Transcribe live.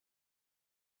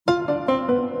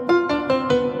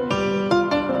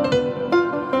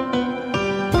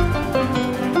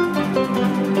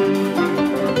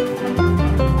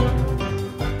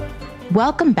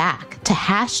Welcome back to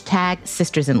Hashtag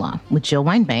Sisters-in-Law with Jill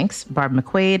Wine-Banks, Barb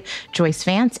McQuaid, Joyce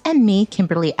Vance, and me,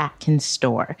 Kimberly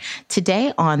Atkins-Storr.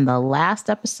 Today, on the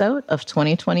last episode of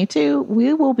 2022,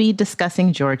 we will be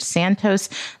discussing George Santos,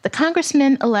 the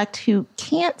congressman-elect who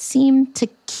can't seem to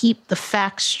keep the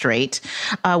facts straight.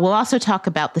 We'll also talk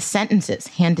about the sentences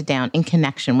handed down in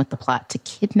connection with the plot to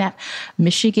kidnap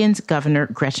Michigan's Governor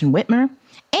Gretchen Whitmer,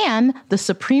 and the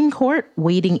Supreme Court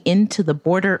wading into the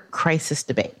border crisis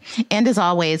debate. And as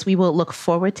always, we will look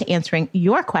forward to answering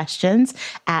your questions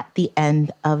at the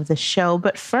end of the show.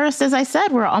 But first, as I said,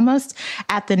 we're almost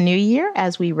at the new year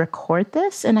as we record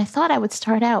this. And I thought I would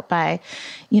start out by,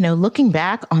 looking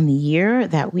back on the year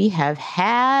that we have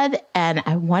had. And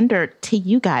I wonder to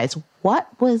you guys, what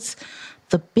was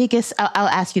the biggest, I'll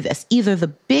ask you this, either the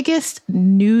biggest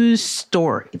news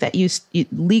story that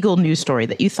legal news story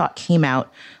that you thought came out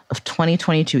of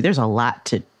 2022, there's a lot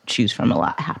to choose from, a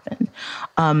lot happened,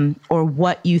 or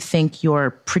what you think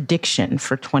your prediction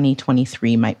for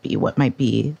 2023 might be, what might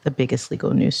be the biggest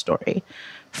legal news story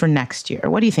for next year.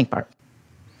 What do you think, Barb?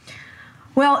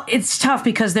 Well, it's tough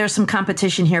because there's some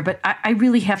competition here, but I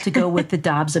really have to go with the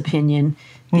Dobbs opinion,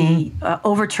 the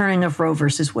overturning of Roe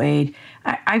versus Wade.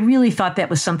 I really thought that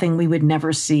was something we would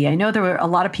never see. I know there were a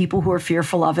lot of people who were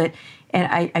fearful of it, and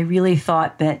I really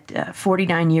thought that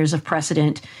 49 years of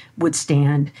precedent would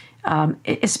stand,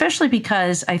 especially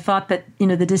because I thought that,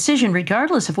 the decision,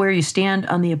 regardless of where you stand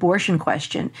on the abortion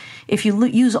question, if you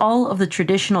use all of the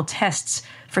traditional tests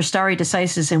for stare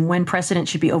decisis and when precedent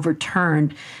should be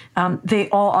overturned, they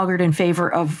all augured in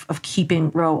favor of keeping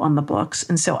Roe on the books.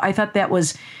 And so I thought that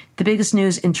was the biggest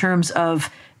news in terms of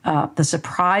the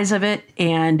surprise of it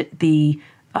and the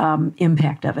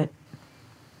impact of it.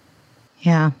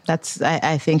 Yeah,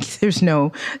 I think there's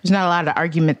not a lot of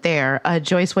argument there.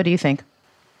 Joyce, what do you think?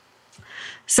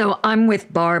 So I'm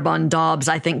with Barb on Dobbs.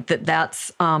 I think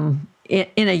that's in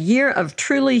a year of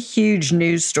truly huge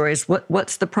news stories.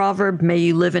 What's the proverb? May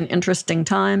you live in interesting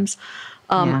times.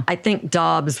 I think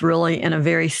Dobbs really, in a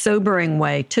very sobering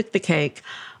way, took the cake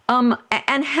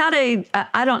and had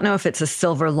I don't know if it's a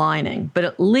silver lining, but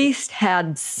at least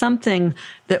had something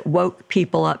that woke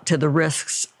people up to the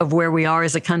risks of where we are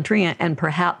as a country and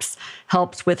perhaps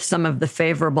helped with some of the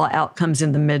favorable outcomes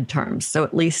in the midterms. So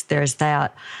at least there's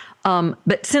that.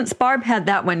 But since Barb had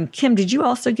that one, Kim, did you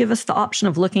also give us the option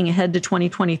of looking ahead to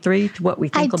 2023 to what we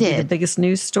think will be the biggest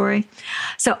news story?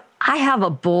 So I have a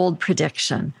bold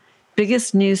prediction.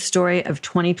 Biggest news story of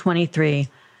 2023,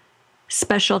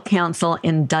 special counsel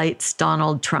indicts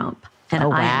Donald Trump. And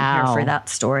I am here for that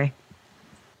story.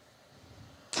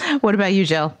 What about you,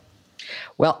 Jill?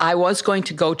 Well, I was going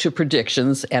to go to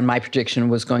predictions, and my prediction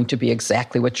was going to be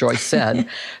exactly what Joyce said.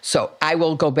 So I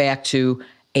will go back to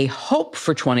a hope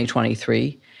for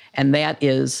 2023, and that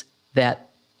is that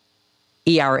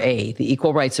ERA, the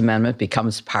Equal Rights Amendment,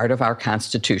 becomes part of our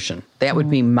Constitution. That would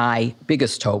be my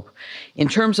biggest hope. In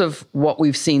terms of what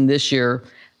we've seen this year,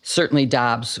 certainly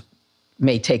Dobbs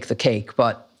may take the cake,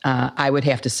 but I would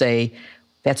have to say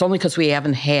that's only because we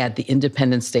haven't had the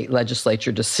independent state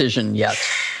legislature decision yet.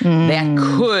 That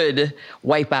could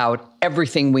wipe out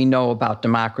everything we know about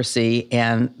democracy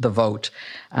and the vote.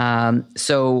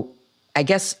 So I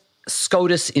guess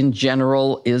SCOTUS in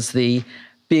general is the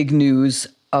big news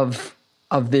of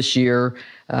this year.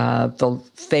 The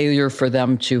failure for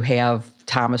them to have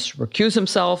Thomas recuse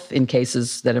himself in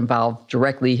cases that involve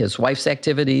directly his wife's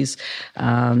activities.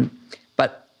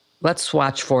 But let's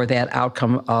watch for that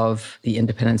outcome of the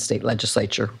independent state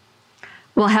legislature.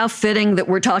 Well, how fitting that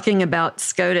we're talking about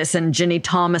SCOTUS and Ginny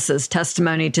Thomas's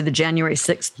testimony to the January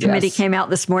 6th committee came out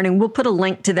this morning. We'll put a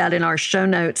link to that in our show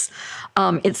notes.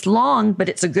 It's long, but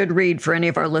it's a good read for any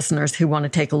of our listeners who want to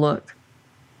take a look.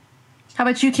 How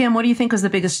about you, Kim? What do you think was the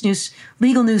biggest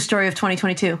legal news story of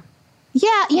 2022? Yeah,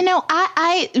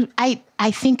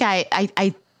 I think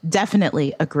I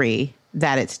definitely agree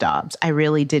that it's Dobbs. I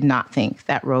really did not think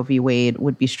that Roe v. Wade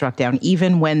would be struck down.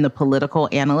 Even when the political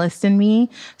analyst in me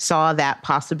saw that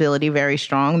possibility very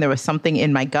strong, there was something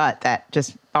in my gut that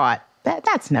just thought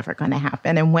that's never going to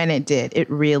happen. And when it did, it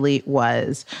really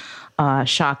was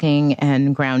shocking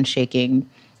and ground shaking.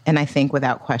 And I think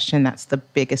without question, that's the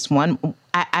biggest one.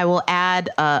 I will add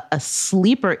a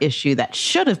sleeper issue that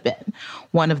should have been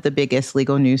one of the biggest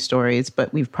legal news stories,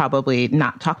 but we've probably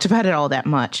not talked about it all that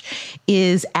much,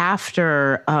 is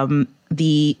after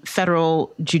the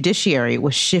federal judiciary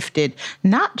was shifted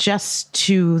not just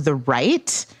to the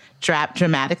right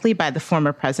dramatically by the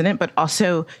former president, but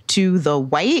also to the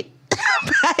white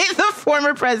by the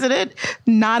former president.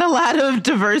 Not a lot of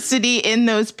diversity in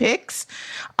those picks.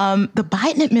 The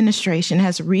Biden administration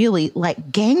has really,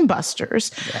 like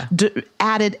gangbusters,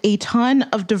 added a ton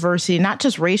of diversity, not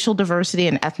just racial diversity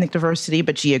and ethnic diversity,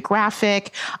 but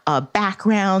geographic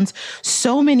backgrounds.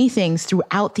 So many things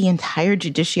throughout the entire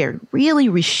judiciary really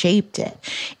reshaped it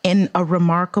in a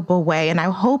remarkable way. And I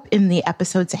hope in the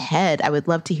episodes ahead, I would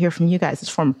love to hear from you guys as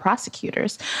former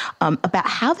prosecutors about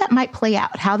how that might play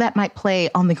out, how that might play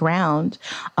on the ground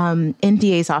in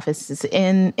DA's offices,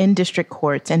 in district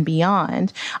courts and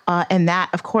beyond. And that,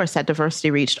 of course, that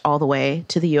diversity reached all the way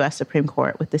to the U.S. Supreme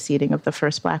Court with the seating of the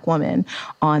first Black woman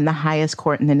on the highest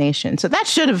court in the nation. So that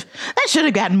should have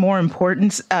gotten more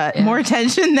importance, more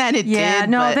attention than it did.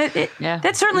 No,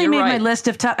 that certainly made my list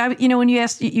of top. When you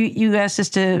asked us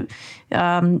to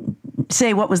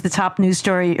say what was the top news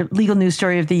story, legal news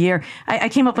story of the year, I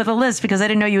came up with a list because I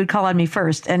didn't know you would call on me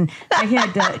first, and I had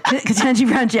Ketanji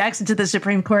Brown Jackson to the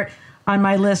Supreme Court on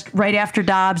my list right after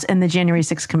Dobbs and the January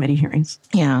 6th committee hearings.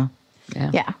 Yeah.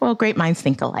 Well, great minds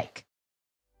think alike.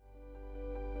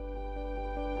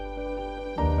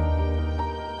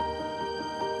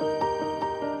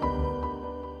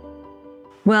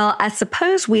 Well, I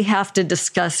suppose we have to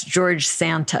discuss George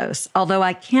Santos, although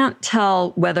I can't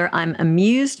tell whether I'm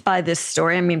amused by this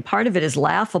story. I mean, part of it is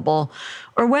laughable,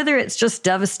 or whether it's just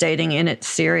devastating in its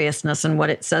seriousness and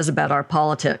what it says about our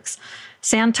politics.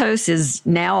 Santos is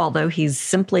now, although he's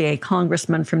simply a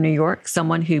congressman from New York,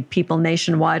 someone who people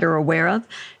nationwide are aware of,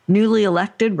 newly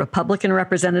elected Republican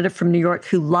representative from New York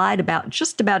who lied about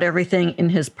just about everything in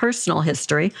his personal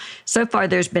history. So far,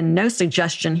 there's been no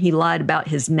suggestion he lied about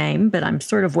his name, but I'm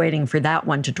sort of waiting for that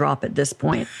one to drop at this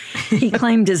point. He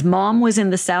claimed his mom was in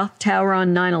the South Tower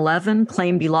on 9/11,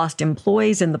 claimed he lost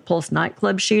employees in the Pulse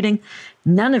nightclub shooting.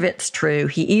 None of it's true.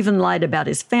 He even lied about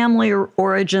his family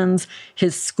origins,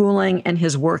 his schooling, and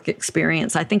his work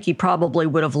experience. I think he probably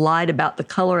would have lied about the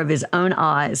color of his own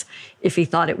eyes if he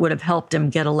thought it would have helped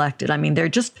him get elected. I mean,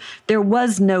 there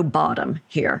was no bottom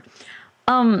here.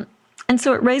 And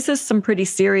so it raises some pretty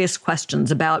serious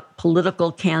questions about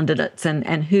political candidates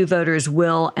and who voters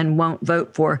will and won't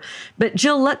vote for. But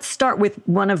Jill, let's start with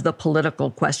one of the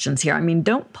political questions here. I mean,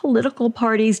 don't political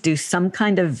parties do some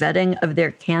kind of vetting of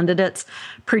their candidates,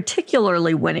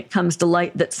 particularly when it comes to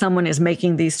light that someone is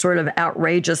making these sort of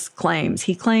outrageous claims?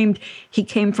 He claimed he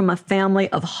came from a family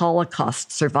of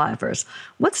Holocaust survivors.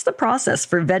 What's the process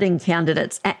for vetting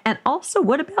candidates? And also,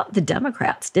 what about the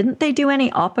Democrats? Didn't they do any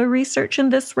OPA research in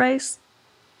this race?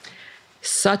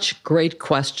 Such great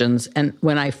questions. And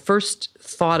when I first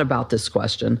thought about this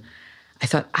question, I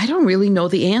thought, I don't really know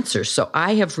the answer. So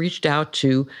I have reached out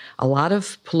to a lot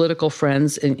of political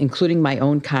friends, including my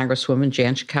own Congresswoman,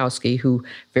 Jan Schakowsky, who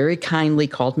very kindly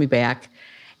called me back.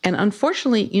 And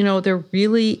unfortunately, there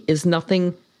really is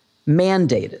nothing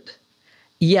mandated.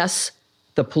 Yes,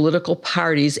 the political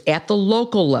parties at the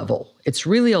local level, it's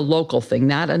really a local thing,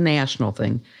 not a national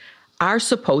thing, are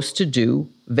supposed to do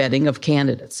vetting of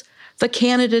candidates. The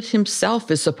candidate himself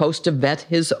is supposed to vet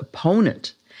his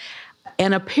opponent.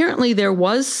 And apparently there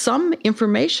was some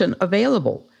information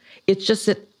available. It's just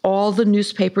that all the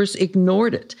newspapers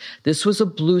ignored it. This was a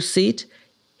blue seat.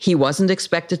 He wasn't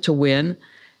expected to win.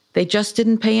 They just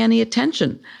didn't pay any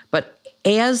attention. But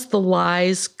as the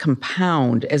lies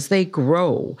compound, as they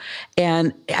grow,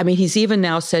 and I mean, he's even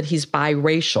now said he's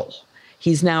biracial.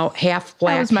 He's now half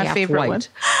black, that was my half favorite white. One.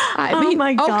 Oh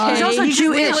my God. Okay. He's also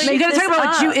Jewish. You got to talk about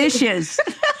what Jewish is.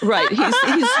 Right. He's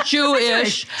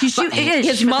Jewish. He's Jewish.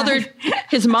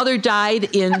 His mother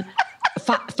died in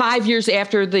 5 years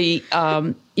after the,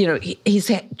 he's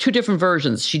had two different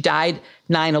versions. She died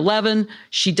 9/11.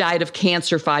 She died of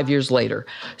cancer 5 years later.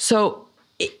 So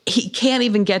he can't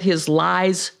even get his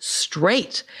lies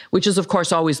straight, which is, of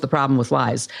course, always the problem with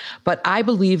lies. But I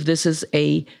believe this is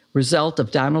a result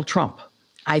of Donald Trump.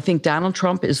 I think Donald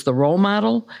Trump is the role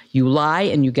model. You lie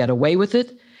and you get away with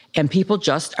it, and people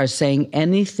just are saying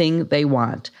anything they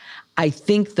want. I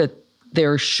think that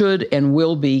there should and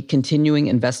will be continuing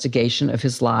investigation of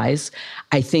his lies.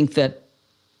 I think that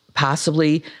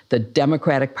possibly the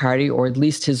Democratic Party, or at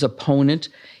least his opponent,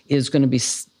 is going to be,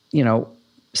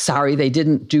 sorry they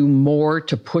didn't do more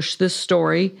to push this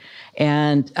story.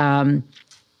 And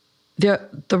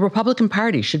the Republican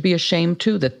Party should be ashamed,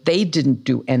 too, that they didn't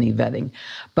do any vetting.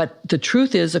 But the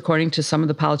truth is, according to some of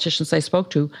the politicians I spoke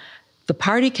to, the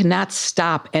party cannot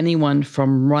stop anyone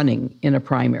from running in a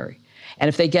primary. And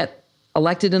if they get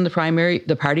elected in the primary,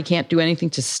 the party can't do anything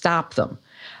to stop them.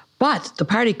 But the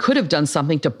party could have done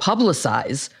something to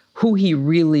publicize who he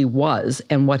really was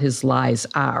and what his lies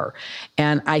are.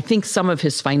 And I think some of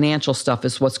his financial stuff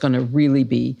is what's going to really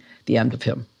be the end of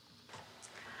him.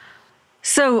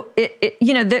 So,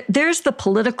 there's the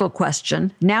political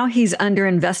question. Now he's under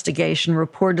investigation,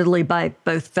 reportedly by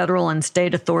both federal and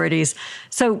state authorities.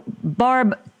 So,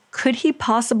 Barb, could he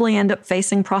possibly end up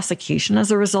facing prosecution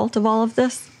as a result of all of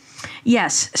this?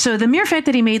 Yes. So the mere fact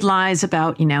that he made lies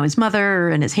about, his mother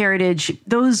and his heritage,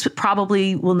 those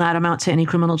probably will not amount to any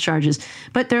criminal charges.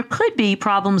 But there could be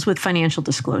problems with financial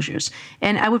disclosures.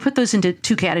 And I would put those into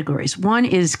two categories. One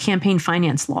is campaign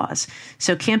finance laws.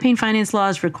 So campaign finance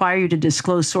laws require you to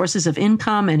disclose sources of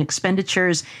income and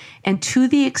expenditures. And to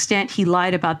the extent he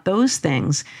lied about those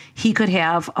things, he could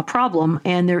have a problem.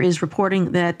 And there is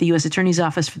reporting that the U.S. Attorney's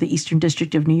Office for the Eastern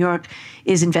District of New York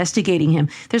is investigating him.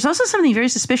 There's also something very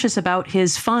suspicious about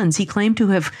his funds. He claimed to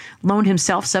have loaned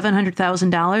himself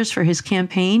 $700,000 for his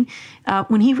campaign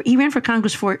when he ran for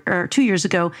Congress 2 years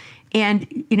ago. And,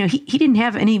 he didn't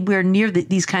have anywhere near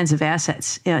these kinds of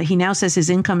assets. He now says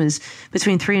his income is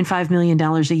between $3 and $5 million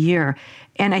a year.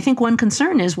 And I think one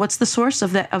concern is, what's the source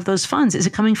of those funds? Is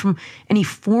it coming from any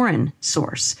foreign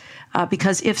source?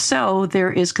 Because if so,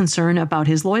 there is concern about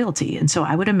his loyalty. And so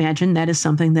I would imagine that is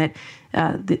something that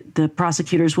the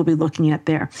prosecutors will be looking at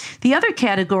there. The other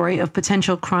category of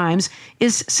potential crimes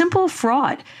is simple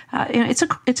fraud.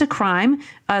 It's a crime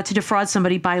to defraud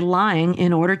somebody by lying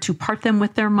in order to part them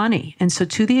with their money. And so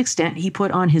to the extent he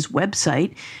put on his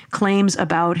website claims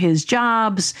about his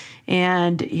jobs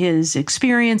and his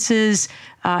experiences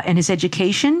and his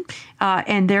education,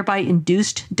 and thereby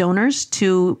induced donors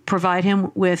to provide him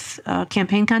with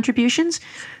campaign contributions,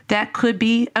 that could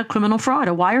be a criminal fraud,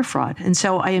 a wire fraud. And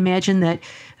so I imagine that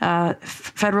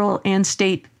federal and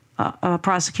state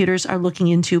prosecutors are looking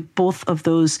into both of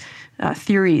those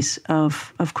theories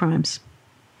of crimes.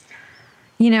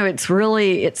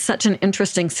 It's such an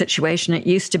interesting situation. It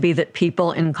used to be that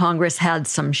people in Congress had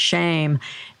some shame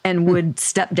and would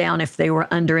step down if they were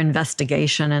under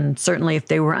investigation, and certainly if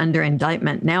they were under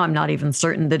indictment. Now I'm not even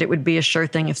certain that it would be a sure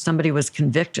thing if somebody was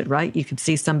convicted, right? You could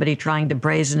see somebody trying to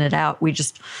brazen it out. We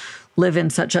just live in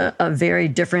such a very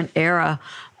different era.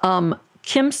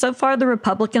 Kim, so far the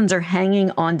Republicans are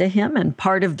hanging on to him, and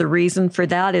part of the reason for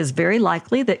that is very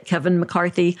likely that Kevin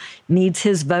McCarthy needs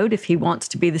his vote if he wants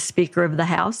to be the Speaker of the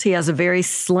House. He has a very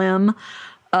slim,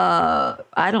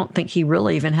 I don't think he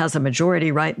really even has a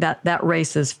majority, right? That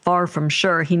race is far from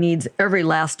sure. He needs every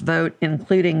last vote,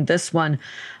 including this one.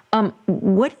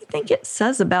 What do you think it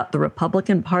says about the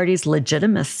Republican Party's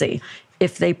legitimacy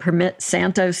if they permit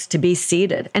Santos to be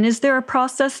seated? And is there a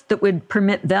process that would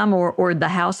permit them or the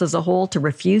House as a whole to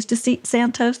refuse to seat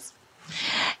Santos?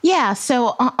 Yeah.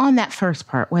 So on that first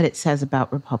part, what it says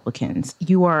about Republicans,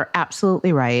 you are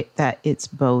absolutely right that it's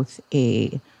both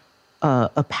a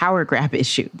power grab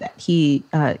issue, that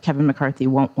Kevin McCarthy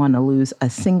won't want to lose a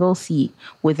single seat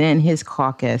within his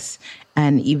caucus.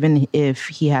 And even if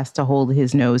he has to hold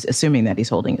his nose, assuming that he's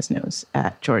holding his nose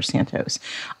at George Santos,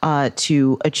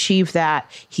 to achieve that,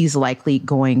 he's likely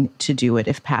going to do it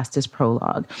if past his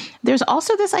prologue. There's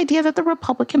also this idea that the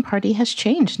Republican Party has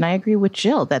changed. And I agree with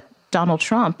Jill that Donald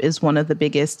Trump is one of the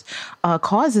biggest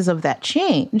causes of that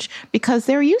change, because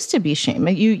there used to be shame.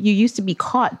 You used to be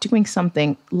caught doing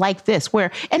something like this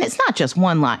and it's not just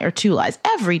one lie or two lies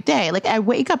every day. Like I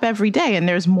wake up every day and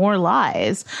there's more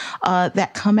lies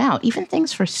that come out, even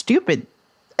things for stupid,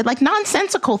 like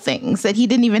nonsensical things that he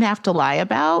didn't even have to lie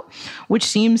about, which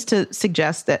seems to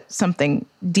suggest that something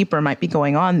deeper might be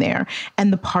going on there.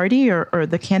 And the party or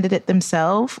the candidate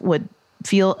themselves would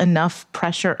feel enough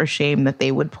pressure or shame that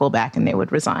they would pull back and they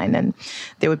would resign, and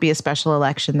there would be a special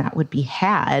election that would be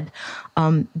had.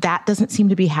 That doesn't seem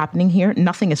to be happening here.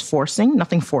 Nothing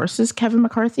forces Kevin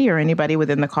McCarthy or anybody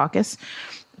within the caucus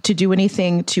to do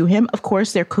anything to him. Of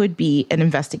course, there could be an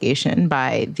investigation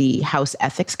by the House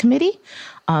Ethics Committee,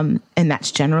 and that's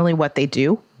generally what they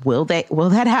do. Will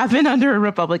that happen under a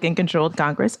Republican-controlled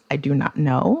Congress? I do not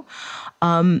know.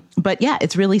 But yeah,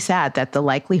 it's really sad that the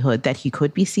likelihood that he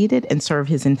could be seated and serve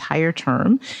his entire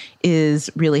term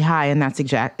is really high. And that's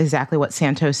exactly what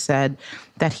Santos said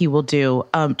that he will do.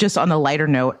 Just on a lighter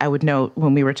note, I would note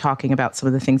when we were talking about some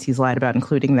of the things he's lied about,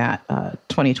 including that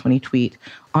 2020 tweet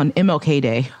on MLK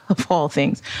Day, of all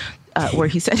things, where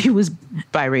he said he was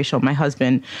biracial. My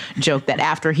husband joked that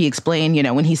after he explained,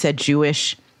 when he said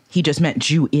Jewish, he just meant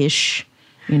Jewish.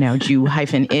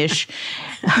 Jew-ish.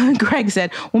 Greg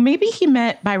said, well, maybe he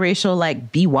meant biracial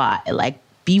like BY, like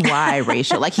BY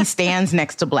racial, like he stands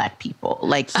next to black people.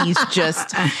 Like he's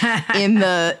just in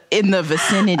the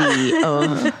vicinity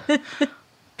of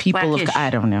people Blackish. Of, I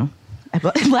don't know.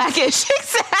 Blackish,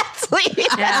 exactly.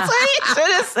 Yeah. That's what he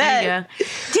should have said.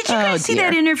 Did you guys see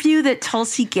that interview that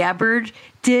Tulsi Gabbard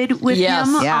did with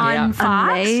him on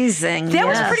Fox? Amazing. That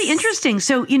was pretty interesting.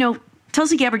 So,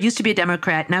 Tulsi Gabbard used to be a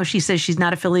Democrat. Now she says she's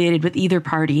not affiliated with either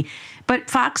party. But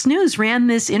Fox News ran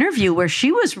this interview where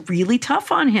she was really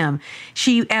tough on him.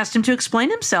 She asked him to explain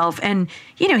himself. And,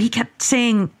 he kept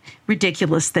saying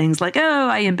ridiculous things like, oh,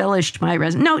 I embellished my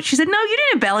resume. No, she said, no, you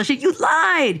didn't embellish it. You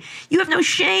lied. You have no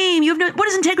shame. What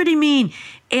does integrity mean?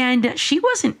 And she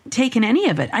wasn't taking any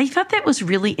of it. I thought that was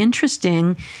really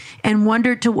interesting and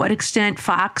wondered to what extent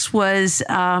Fox was,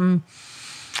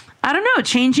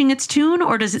 changing its tune,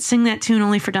 or does it sing that tune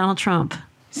only for Donald Trump?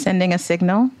 Sending a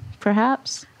signal,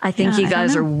 perhaps? I think you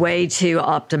guys are way too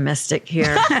optimistic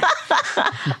here.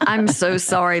 I'm so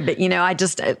sorry. But, I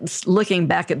just, looking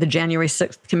back at the January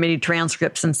 6th committee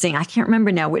transcripts and seeing, I can't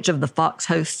remember now which of the Fox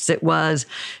hosts it was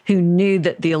who knew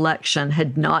that the election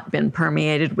had not been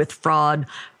permeated with fraud,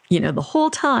 the whole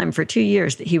time for 2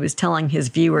 years that he was telling his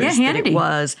viewers that it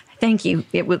was. Thank you.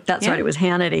 That's right. It was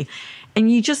Hannity.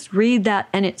 And you just read that,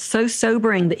 and it's so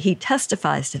sobering that he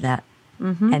testifies to that,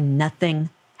 and nothing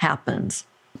happens.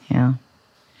 Yeah.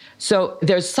 So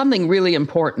there's something really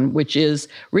important, which is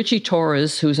Richie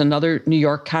Torres, who's another New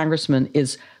York congressman,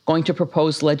 is going to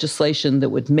propose legislation that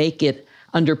would make it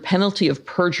under penalty of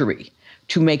perjury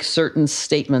to make certain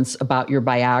statements about your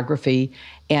biography.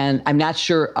 And I'm not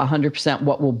sure 100%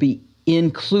 what will be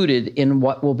included in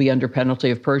what will be under penalty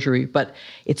of perjury. But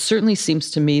it certainly seems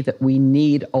to me that we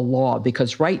need a law,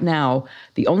 because right now,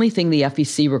 the only thing the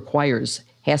FEC requires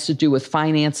has to do with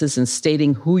finances and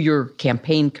stating who your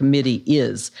campaign committee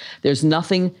is. There's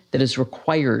nothing that is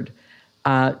required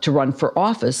to run for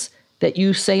office that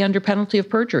you say under penalty of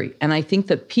perjury. And I think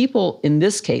that people in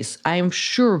this case, I am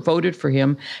sure, voted for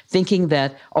him thinking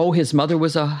that, oh, his mother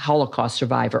was a Holocaust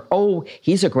survivor. Oh,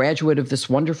 he's a graduate of this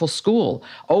wonderful school.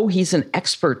 Oh, he's an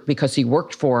expert because he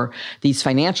worked for these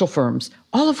financial firms,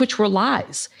 all of which were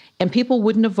lies. And people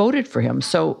wouldn't have voted for him.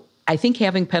 So I think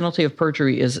having penalty of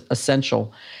perjury is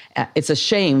essential. It's a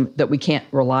shame that we can't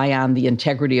rely on the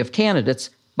integrity of candidates,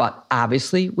 but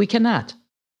obviously we cannot.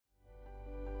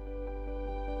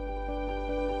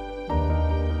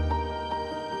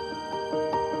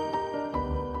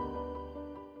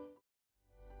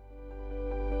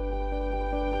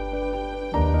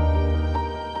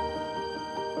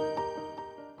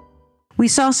 We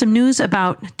saw some news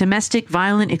about domestic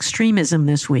violent extremism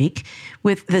this week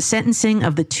with the sentencing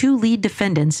of the two lead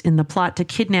defendants in the plot to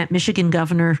kidnap Michigan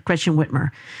Governor Gretchen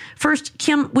Whitmer. First,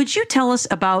 Kim, would you tell us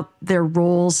about their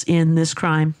roles in this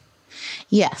crime?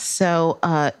 Yes. So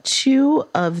two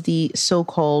of the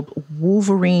so-called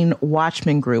Wolverine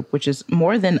Watchmen group, which is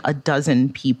more than a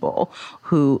dozen people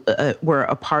who were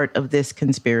a part of this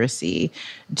conspiracy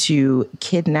to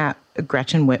kidnap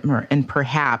Gretchen Whitmer and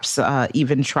perhaps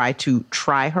even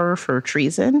try her for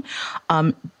treason.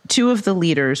 Two of the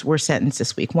leaders were sentenced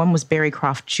this week. One was Barry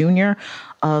Croft Jr.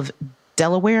 of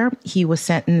Delaware. He was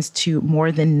sentenced to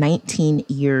more than 19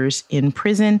 years in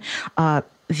prison.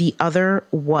 The other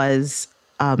was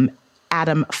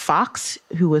Adam Fox,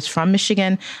 who was from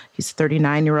Michigan. He's a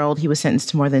 39-year-old. He was sentenced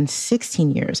to more than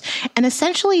 16 years. And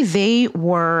essentially, they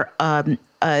were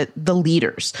the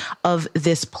leaders of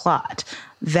this plot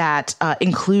that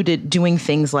included doing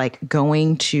things like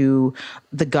going to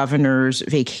the governor's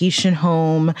vacation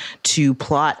home to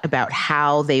plot about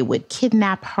how they would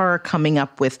kidnap her, coming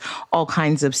up with all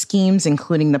kinds of schemes,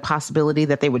 including the possibility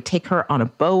that they would take her on a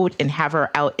boat and have her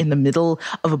out in the middle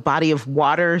of a body of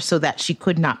water so that she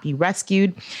could not be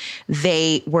rescued.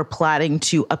 They were plotting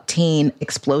to obtain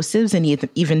explosives and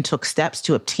even took steps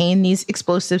to obtain these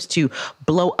explosives to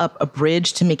blow up a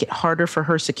bridge to make it harder for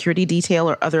her security detail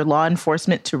or other law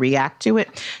enforcement to react to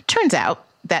it. Turns out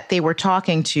that they were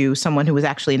talking to someone who was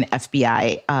actually an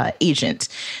FBI agent.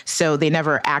 So they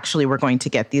never actually were going to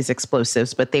get these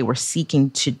explosives, but they were seeking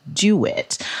to do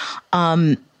it.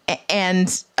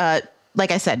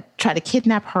 Like I said, try to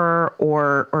kidnap her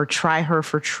or try her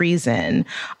for treason.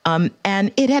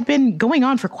 And it had been going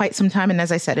on for quite some time. And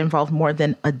as I said, involved more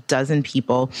than a dozen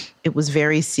people. It was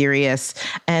very serious.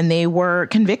 And they were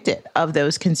convicted of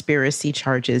those conspiracy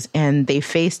charges. And they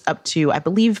faced up to, I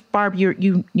believe, Barb,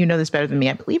 you know this better than me.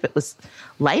 I believe it was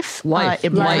life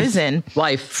in prison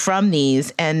from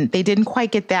these. And they didn't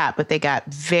quite get that, but they got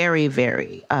very,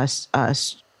 very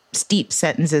steep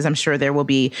sentences. I'm sure there will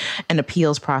be an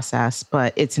appeals process,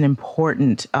 but it's an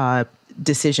important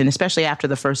decision, especially after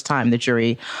the first time the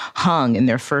jury hung in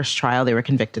their first trial. They were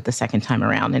convicted the second time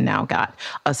around and now got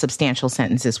substantial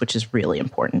sentences, which is really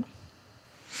important.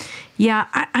 Yeah,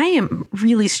 I am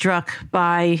really struck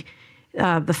by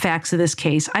the facts of this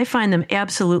case. I find them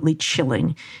absolutely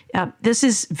chilling. This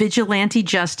is vigilante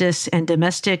justice and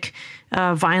domestic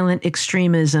violent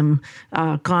extremism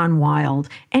gone wild.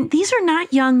 And these are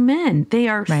not young men. They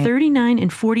are 39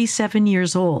 and 47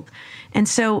 years old. And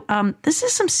so this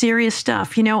is some serious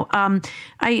stuff.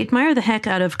 I admire the heck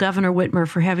out of Governor Whitmer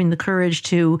for having the courage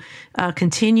to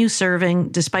continue serving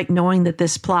despite knowing that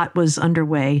this plot was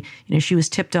underway. She was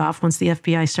tipped off once the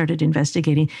FBI started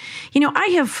investigating. I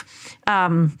have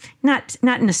not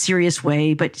in a serious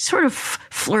way, but sort of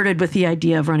flirted with the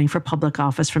idea of running for public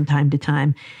office from time to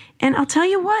time. And I'll tell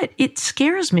you what, it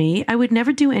scares me. I would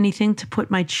never do anything to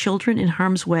put my children in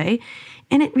harm's way.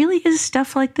 And it really is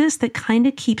stuff like this that kind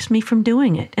of keeps me from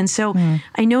doing it. And so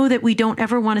I know that we don't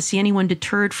ever want to see anyone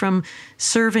deterred from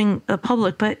serving the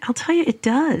public, but I'll tell you, it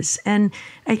does. And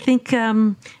I think,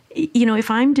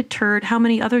 if I'm deterred, how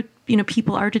many other,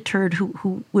 people are deterred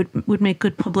who would make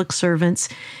good public servants?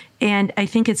 And I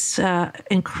think it's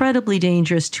incredibly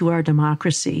dangerous to our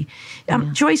democracy.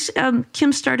 Joyce,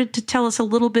 Kim started to tell us a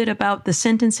little bit about the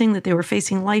sentencing, that they were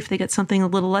facing life. They got something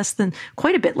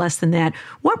quite a bit less than that.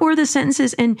 What were the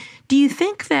sentences? And do you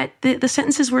think that the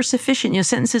sentences were sufficient?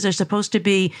 Sentences are supposed to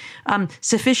be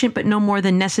sufficient, but no more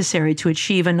than necessary to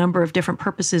achieve a number of different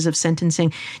purposes of sentencing.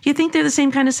 Do you think they're the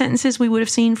same kind of sentences we would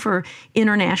have seen for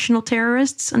international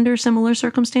terrorists under similar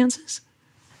circumstances?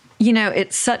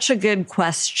 It's such a good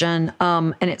question,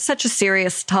 and it's such a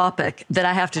serious topic that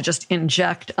I have to just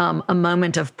inject a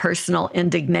moment of personal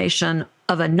indignation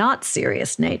of a not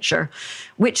serious nature,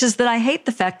 which is that I hate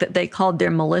the fact that they called their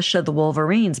militia the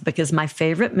Wolverines, because my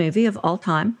favorite movie of all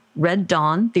time, Red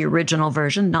Dawn, the original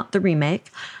version, not the remake,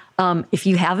 if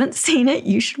you haven't seen it,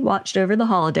 you should watch it over the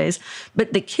holidays.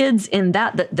 But the kids in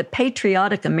that, the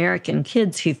patriotic American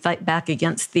kids who fight back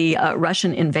against the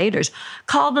Russian invaders,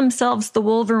 call themselves the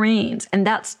Wolverines. And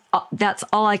that's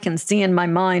all I can see in my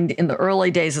mind in the early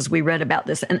days as we read about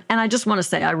this. And I just want to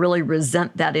say I really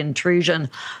resent that intrusion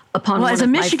upon one as a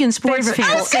Michigan sports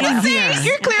fan, same here.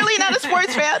 You're clearly not a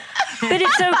sports fan. But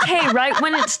it's okay, right?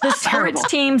 When it's the sports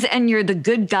teams and you're the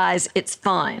good guys, it's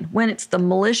fine. When it's the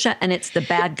militia and it's the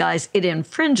bad guys, it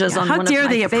infringes on one of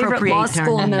my favorite law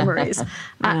school memories.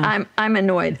 I'm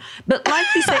annoyed. But like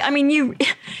you say,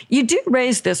 you do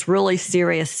raise this really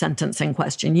serious sentencing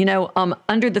question.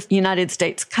 Under the United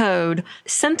States Code,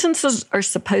 sentences are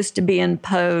supposed to be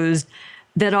imposed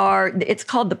it's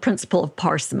called the principle of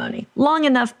parsimony, long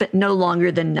enough but no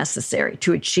longer than necessary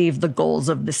to achieve the goals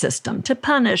of the system, to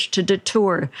punish, to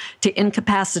deter, to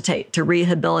incapacitate, to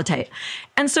rehabilitate.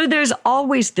 And so there's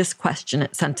always this question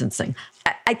at sentencing.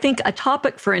 I think a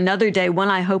topic for another day, one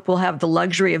I hope we'll have the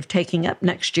luxury of taking up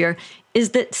next year,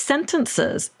 is that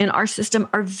sentences in our system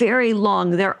are very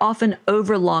long. They're often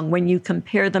overlong when you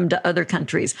compare them to other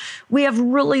countries. We have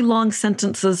really long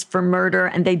sentences for murder,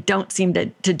 and they don't seem to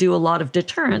do a lot of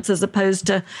deterrence, as opposed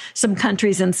to some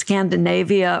countries in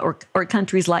Scandinavia or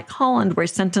countries like Holland, where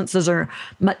sentences are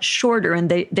much shorter and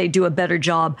they do a better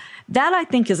job. That, I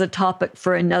think, is a topic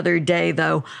for another day,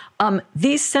 though.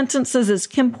 These sentences, as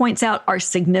Kim points out, are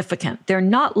significant. They're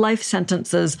not life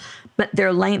sentences, but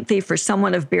they're lengthy. For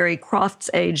someone of Barry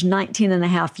Croft's age, 19 and a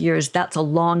half years, that's a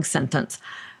long sentence.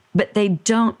 But they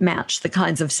don't match the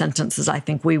kinds of sentences I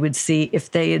think we would see if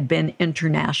they had been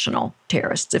international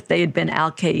terrorists, if they had been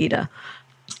Al-Qaeda.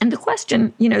 And the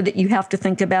question, that you have to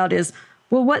think about is,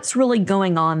 well, what's really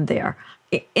going on there?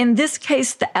 In this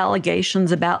case, the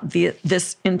allegations about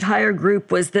this entire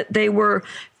group was that they were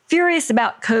furious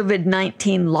about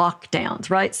COVID-19 lockdowns,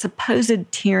 right?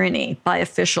 Supposed tyranny by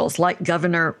officials like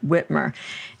Governor Whitmer.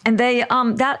 And they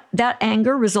that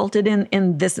anger resulted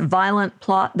in this violent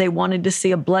plot. They wanted to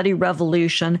see a bloody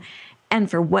revolution.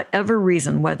 And for whatever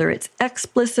reason, whether it's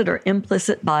explicit or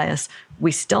implicit bias,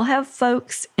 we still have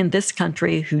folks in this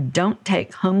country who don't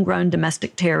take homegrown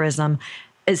domestic terrorism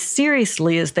as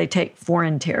seriously as they take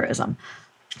foreign terrorism.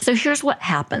 So here's what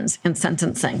happens in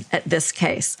sentencing at this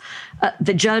case.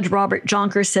 The judge, Robert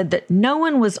Jonker, said that no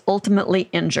one was ultimately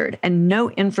injured and no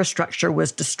infrastructure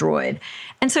was destroyed.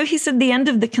 And so he said the end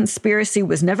of the conspiracy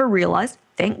was never realized,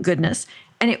 thank goodness,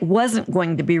 and it wasn't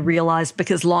going to be realized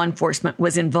because law enforcement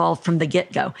was involved from the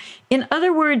get-go. In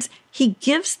other words, he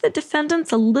gives the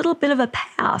defendants a little bit of a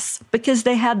pass because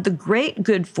they had the great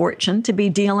good fortune to be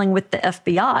dealing with the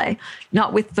FBI,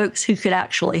 not with folks who could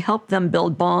actually help them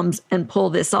build bombs and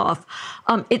pull this off.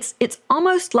 It's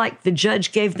almost like the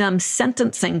judge gave them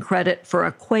sentencing credit for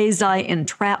a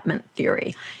quasi-entrapment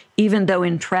theory, even though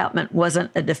entrapment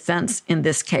wasn't a defense in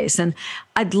this case. And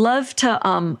I'd love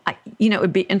to, it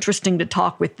would be interesting to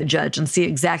talk with the judge and see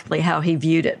exactly how he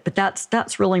viewed it. But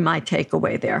that's really my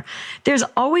takeaway there. There's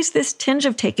always this tinge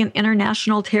of taking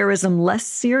international terrorism less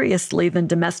seriously than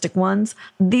domestic ones.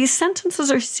 These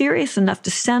sentences are serious enough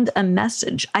to send a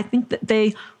message. I think that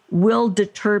they will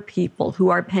deter people who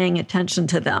are paying attention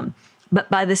to them. But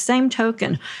by the same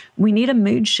token, we need a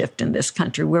mood shift in this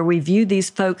country where we view these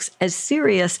folks as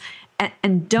serious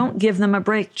and don't give them a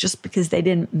break just because they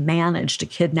didn't manage to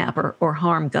kidnap or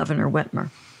harm Governor Whitmer.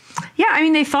 Yeah, I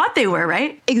mean, they thought they were,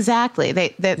 right? Exactly.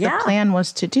 The plan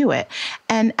was to do it.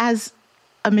 And as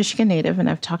a Michigan native, and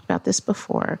I've talked about this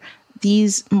before,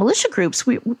 these militia groups,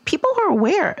 people are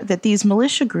aware that these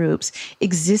militia groups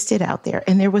existed out there,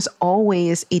 and there was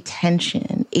always a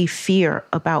tension, a fear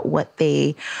about what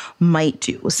they might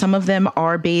do. Some of them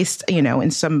are based,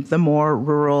 in some of the more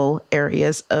rural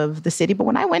areas of the city. But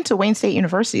when I went to Wayne State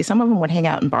University, some of them would hang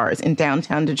out in bars in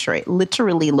downtown Detroit,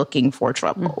 literally looking for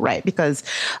trouble, right? Because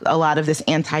a lot of this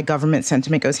anti-government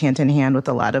sentiment goes hand in hand with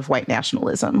a lot of white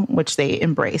nationalism, which they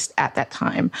embraced at that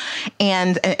time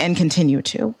and continue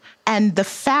to. And the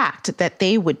fact that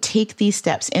they would take these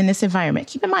steps in this environment,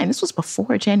 keep in mind, this was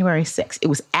before January 6th. It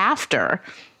was after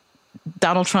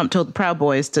Donald Trump told the Proud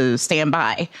Boys to stand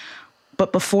by,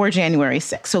 but before January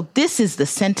 6th. So this is the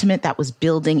sentiment that was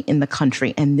building in the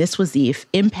country. And this was the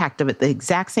impact of it, the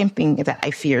exact same thing that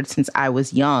I feared since I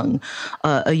was young,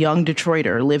 a young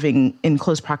Detroiter living in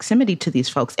close proximity to these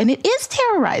folks. And it is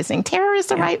terrorizing. Terror is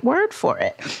the right word for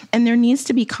it. And there needs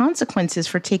to be consequences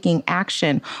for taking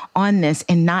action on this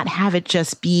and not have it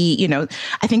just be,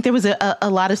 I think there was a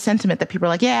lot of sentiment that people are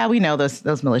like, yeah, we know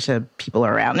those militia people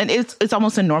are around. And it's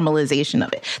almost a normalization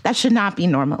of it. That should not be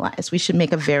normalized. We should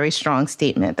make a very strong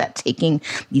statement that taking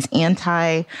these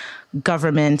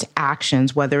anti-government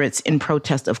actions, whether it's in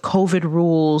protest of COVID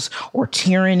rules or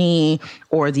tyranny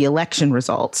or the election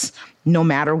results, no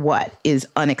matter what, is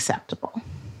unacceptable.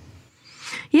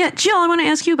 Yeah, Jill, I want to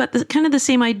ask you about kind of the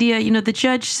same idea. The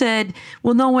judge said,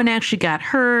 well, no one actually got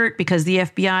hurt because the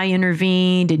FBI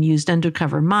intervened and used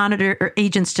undercover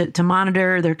agents to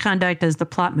monitor their conduct as the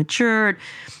plot matured.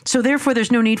 So therefore,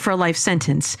 there's no need for a life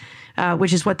sentence,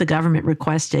 which is what the government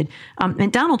requested.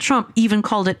 And Donald Trump even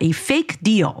called it a fake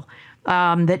deal,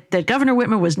 that Governor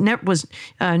Whitmer was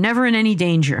never in any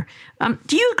danger.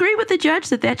 Do you agree with the judge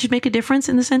that should make a difference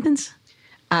in the sentence?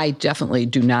 I definitely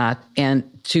do not. And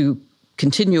to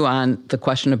continue on the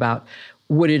question about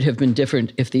would it have been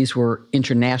different if these were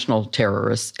international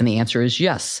terrorists? And the answer is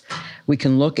yes. We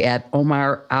can look at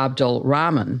Omar Abdul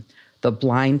Rahman, the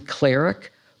blind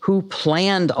cleric who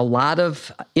planned a lot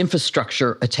of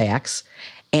infrastructure attacks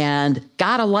and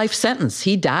got a life sentence.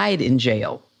 He died in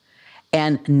jail,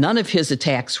 and none of his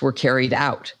attacks were carried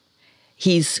out.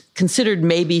 He's considered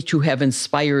maybe to have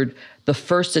inspired the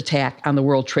first attack on the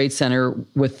World Trade Center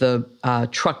with the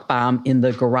truck bomb in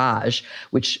the garage,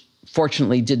 which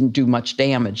fortunately didn't do much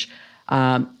damage.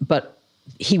 But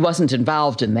he wasn't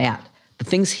involved in that. The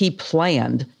things he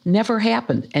planned never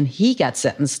happened, and he got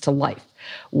sentenced to life.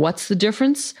 What's the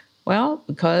difference? Well,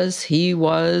 because he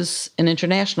was an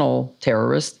international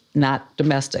terrorist, not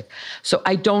domestic. So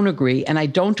I don't agree, and I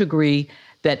don't agree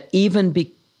that even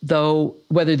though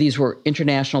whether these were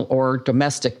international or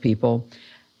domestic people,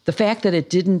 the fact that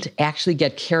it didn't actually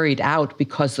get carried out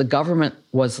because the government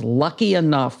was lucky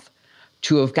enough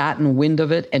to have gotten wind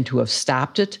of it and to have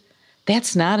stopped it,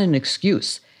 that's not an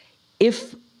excuse.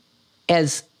 If,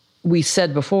 as we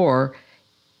said before,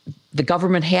 the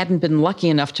government hadn't been lucky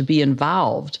enough to be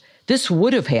involved, this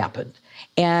would have happened.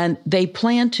 And they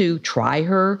plan to try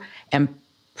her and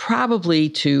probably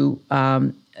to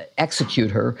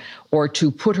execute her or to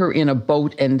put her in a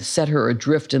boat and set her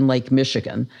adrift in Lake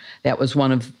Michigan. That was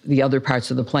one of the other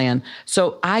parts of the plan.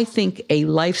 So I think a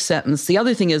life sentence, the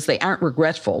other thing is they aren't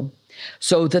regretful,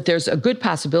 so that there's a good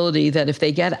possibility that if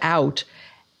they get out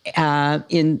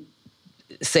in,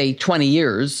 say, 20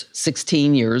 years,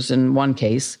 16 years in one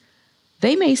case,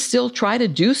 they may still try to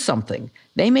do something.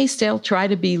 They may still try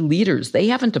to be leaders. They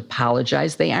haven't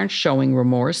apologized. They aren't showing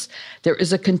remorse. There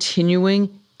is a continuing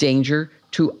danger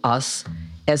to us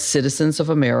as citizens of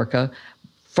America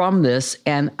from this.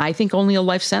 And I think only a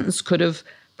life sentence could have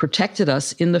protected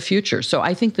us in the future. So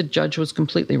I think the judge was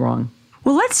completely wrong.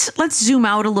 Well, let's zoom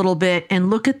out a little bit and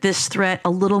look at this threat a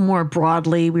little more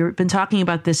broadly. We've been talking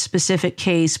about this specific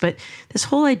case, but this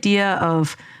whole idea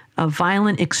of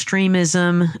violent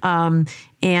extremism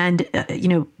and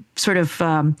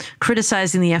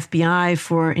criticizing the FBI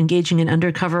for engaging in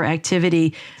undercover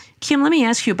activity. Kim, let me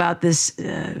ask you about this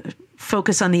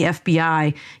focus on the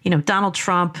FBI. Donald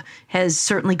Trump has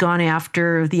certainly gone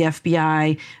after the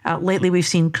FBI. Lately, we've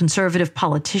seen conservative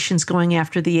politicians going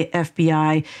after the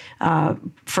FBI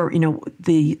for,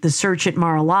 the search at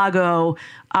Mar-a-Lago.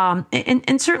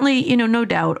 And certainly, no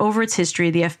doubt, over its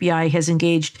history, the FBI has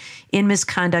engaged in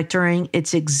misconduct during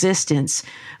its existence.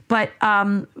 But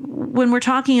when we're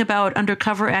talking about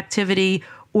undercover activity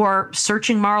or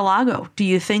searching Mar-a-Lago? Do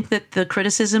you think that the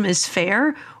criticism is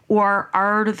fair, or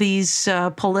are these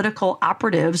political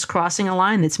operatives crossing a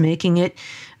line that's making it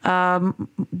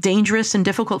dangerous and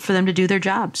difficult for them to do their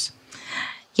jobs?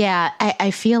 Yeah,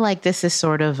 I feel like this is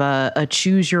sort of a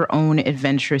choose your own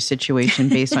adventure situation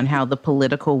based on how the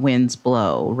political winds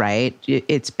blow, right?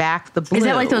 It's back the blue. Is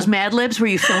that like those Mad Libs where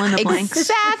you fill in the blanks?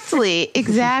 Exactly.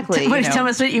 Tell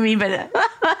us what you mean by that.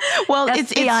 Well, it's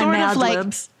sort Mad of like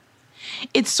Libs.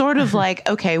 It's sort of like,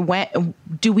 okay, when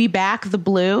do we back the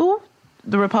blue?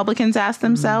 The Republicans ask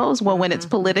themselves, well, when it's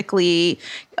politically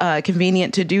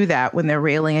convenient to do that, when they're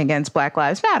railing against Black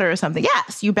Lives Matter or something,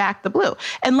 yes, you back the blue.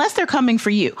 Unless they're coming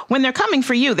for you. When they're coming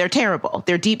for you, they're terrible.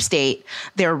 They're deep state.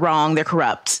 They're wrong. They're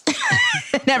corrupt.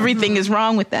 And everything is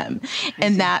wrong with them.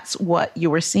 And that's what you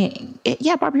were seeing.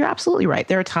 Yeah, Barb, you're absolutely right.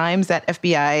 There are times that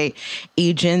FBI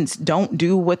agents don't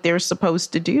do what they're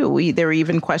supposed to do. There are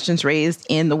even questions raised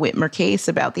in the Whitmer case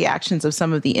about the actions of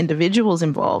some of the individuals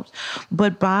involved.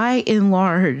 But by and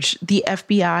large, the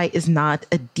FBI is not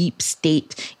a deep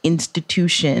state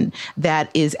institution that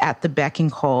is at the beck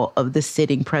and call of the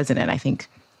sitting president. I think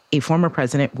a former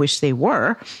president wished they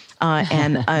were.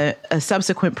 And a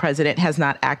subsequent president has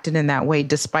not acted in that way,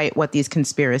 despite what these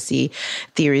conspiracy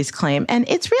theories claim. And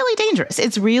it's really dangerous.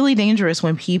 It's really dangerous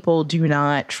when people do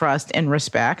not trust and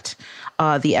respect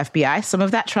the FBI. Some of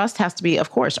that trust has to be,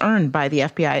 of course, earned by the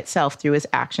FBI itself through its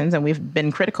actions. And we've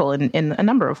been critical in a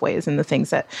number of ways in the things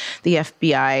that the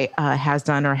FBI has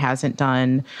done or hasn't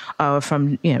done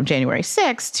from January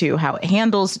 6th to how it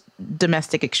handles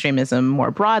domestic extremism more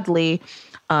broadly.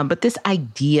 But this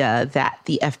idea that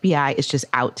the FBI is just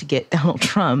out to get Donald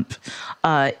Trump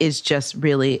is just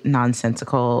really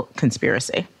nonsensical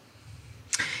conspiracy.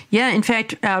 Yeah, in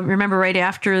fact, remember right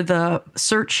after the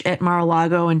search at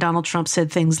Mar-a-Lago, and Donald Trump said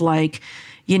things like,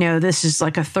 this is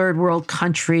like a third world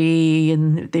country,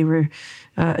 and they were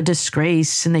a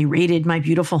disgrace, and they raided my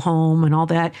beautiful home and all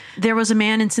that. There was a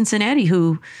man in Cincinnati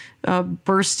who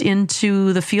burst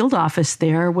into the field office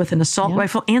there with an assault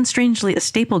rifle and, strangely, a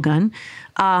staple gun.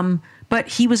 But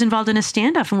he was involved in a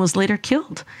standoff and was later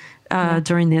killed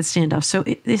during that standoff. So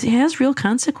it has real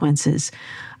consequences.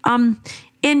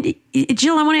 And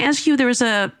Jill, I want to ask you, there was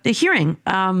a hearing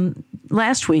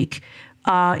last week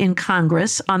in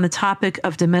Congress on the topic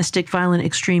of domestic violent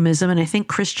extremism and I think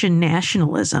Christian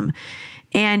nationalism.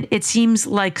 And it seems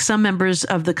like some members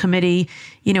of the committee,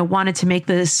 wanted to make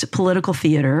this political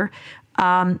theater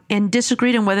and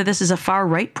disagreed on whether this is a far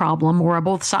right problem or a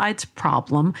both sides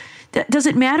problem. Does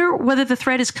it matter whether the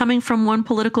threat is coming from one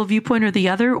political viewpoint or the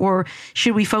other, or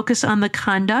should we focus on the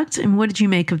conduct? And what did you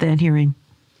make of that hearing?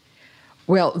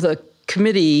 Well, the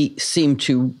committee seemed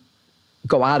to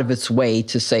go out of its way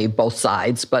to say both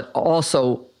sides, but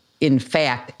also, in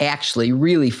fact, actually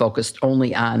really focused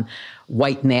only on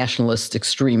white nationalist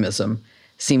extremism,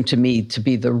 seemed to me to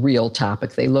be the real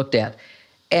topic they looked at.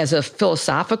 As a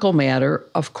philosophical matter,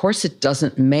 of course, it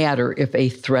doesn't matter if a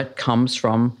threat comes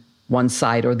from one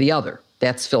side or the other.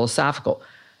 That's philosophical.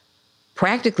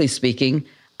 Practically speaking,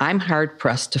 I'm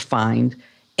hard-pressed to find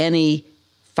any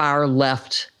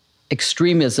far-left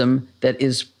extremism that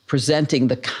is presenting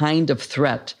the kind of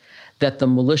threat that the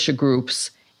militia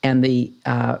groups and the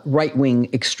right-wing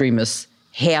extremists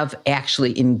have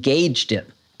actually engaged in,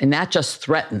 and not just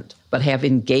threatened, but have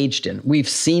engaged in. We've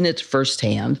seen it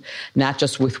firsthand, not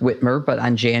just with Whitmer, but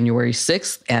on January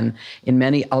 6th and in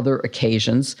many other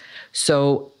occasions.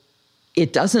 So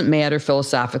it doesn't matter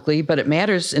philosophically, but it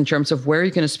matters in terms of where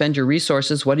you're going to spend your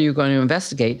resources, what are you going to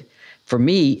investigate. For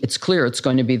me, it's clear it's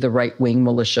going to be the right-wing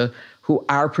militia who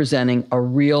are presenting a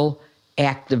real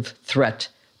active threat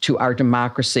to our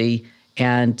democracy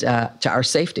and to our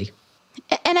safety.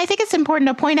 And I think it's important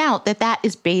to point out that that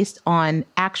is based on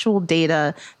actual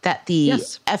data that the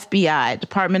FBI,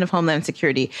 Department of Homeland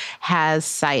Security, has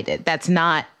cited. That's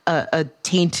not a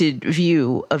tainted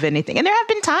view of anything. And there have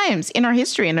been times in our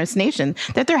history in this nation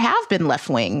that there have been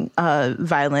left-wing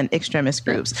violent extremist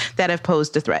groups that have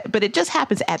posed a threat. But it just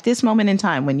happens at this moment in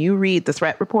time, when you read the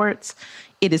threat reports,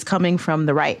 it is coming from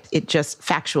the right. It just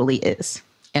factually is.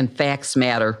 And facts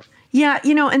matter. Yeah,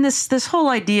 and this whole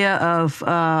idea of,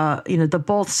 the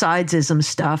both sidesism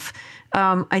stuff,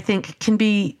 I think can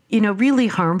be, really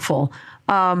harmful.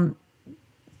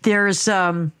 There's,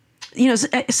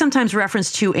 sometimes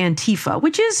reference to Antifa,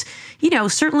 which is,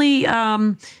 certainly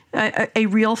a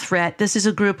real threat. This is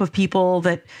a group of people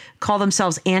that call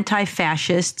themselves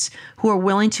anti-fascists who are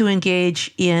willing to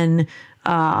engage in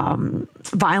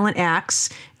violent acts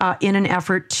in an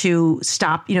effort to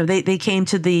stop. They came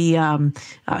to the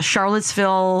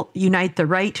Charlottesville Unite the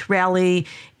Right rally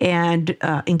and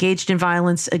engaged in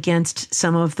violence against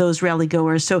some of those rally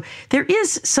goers. So there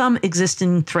is some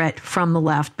existing threat from the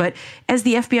left. But as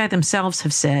the FBI themselves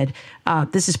have said,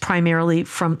 this is primarily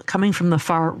coming from the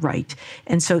far right.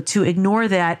 And so to ignore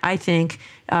that, I think,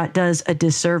 does a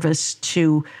disservice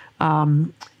to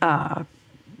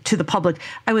the public.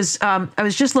 I was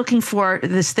just looking for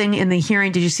this thing in the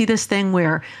hearing. Did you see this thing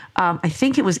where I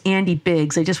think it was Andy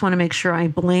Biggs? I just want to make sure I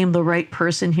blame the right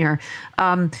person here.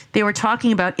 They were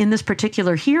talking about, in this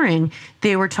particular hearing,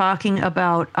 they were talking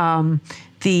about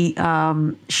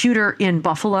the shooter in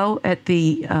Buffalo at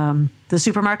the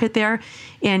supermarket there,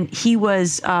 and he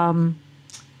was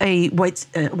a white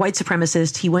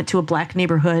supremacist. He went to a black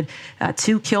neighborhood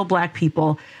to kill black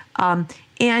people.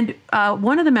 And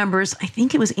one of the members, I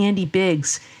think it was Andy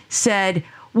Biggs, said,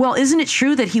 well, isn't it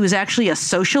true that he was actually a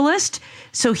socialist?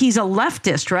 So he's a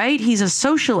leftist, right? He's a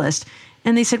socialist.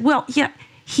 And they said, well, yeah,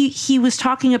 he was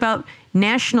talking about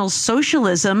National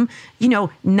Socialism,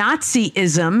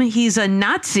 Nazism. He's a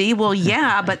Nazi. Well,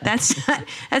 yeah, but that's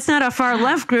not a far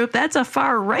left group. That's a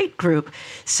far right group.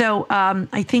 So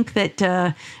I think that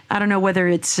I don't know whether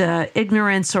it's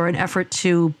ignorance or an effort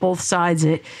to both sides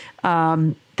it.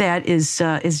 That is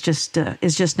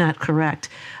just not correct.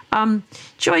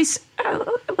 Joyce,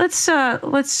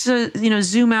 let's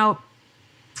zoom out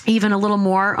even a little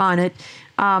more on it.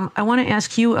 I want to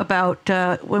ask you about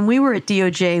when we were at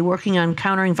DOJ working on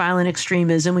countering violent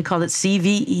extremism. We called it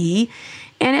CVE.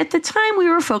 And at the time, we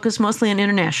were focused mostly on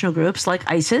international groups like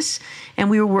ISIS, and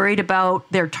we were worried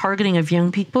about their targeting of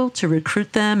young people to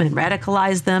recruit them and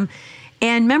radicalize them.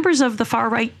 And members of the far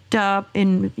right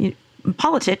in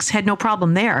politics had no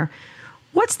problem there.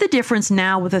 What's the difference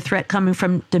now with the threat coming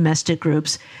from domestic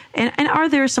groups? And are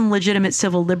there some legitimate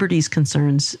civil liberties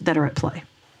concerns that are at play?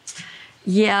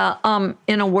 Yeah,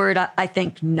 in a word, I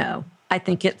think no. I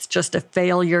think it's just a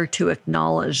failure to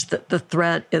acknowledge that the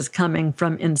threat is coming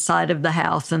from inside of the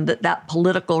House and that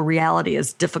political reality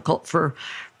is difficult for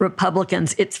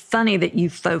Republicans. It's funny that you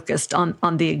focused on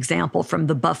the example from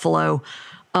the Buffalo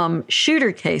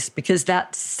shooter case, because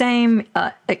that same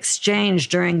exchange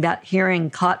during that hearing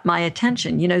caught my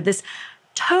attention. This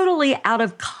totally out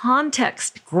of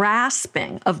context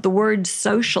grasping of the word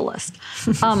socialist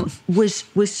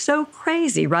was so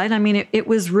crazy, right? I mean, it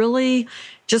was really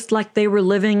just like they were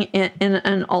living in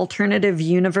an alternative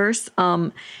universe.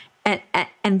 And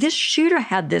this shooter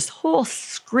had this whole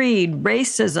screed,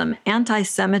 racism,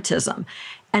 anti-Semitism.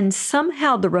 And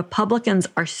somehow the Republicans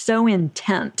are so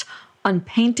intent on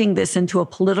painting this into a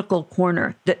political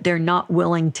corner that they're not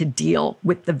willing to deal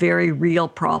with the very real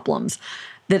problems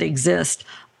that exist.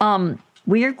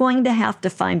 We are going to have to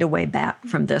find a way back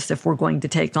from this if we're going to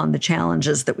take on the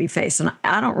challenges that we face. And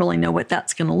I don't really know what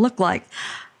that's going to look like.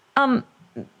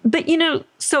 But,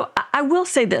 so I will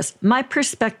say this. My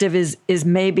perspective is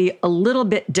maybe a little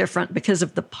bit different because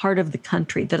of the part of the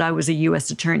country that I was a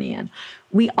U.S. attorney in.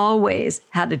 We always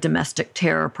had a domestic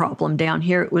terror problem down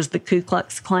here. It was the Ku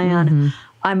Klux Klan. Mm-hmm.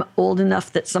 I'm old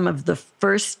enough that some of the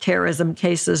first terrorism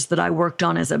cases that I worked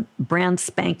on as a brand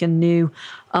spanking new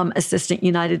assistant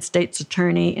United States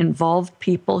attorney involved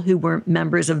people who were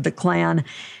members of the Klan.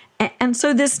 And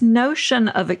so this notion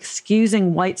of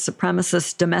excusing white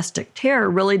supremacist domestic terror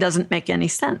really doesn't make any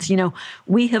sense.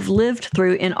 We have lived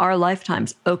through in our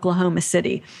lifetimes Oklahoma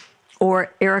City,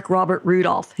 or Eric Robert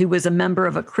Rudolph, who was a member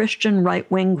of a Christian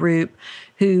right-wing group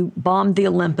who bombed the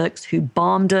Olympics, who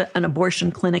bombed an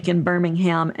abortion clinic in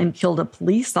Birmingham and killed a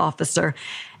police officer.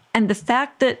 And the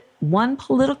fact that one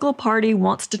political party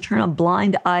wants to turn a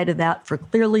blind eye to that for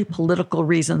clearly political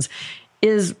reasons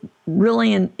is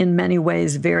really, in many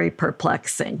ways, very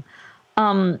perplexing.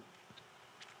 I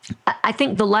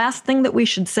think the last thing that we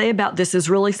should say about this is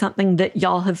really something that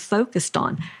y'all have focused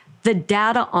on. The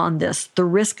data on this, the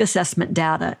risk assessment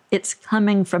data, it's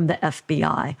coming from the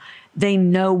FBI. They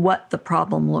know what the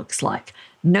problem looks like.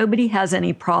 Nobody has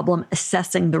any problem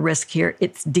assessing the risk here.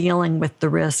 It's dealing with the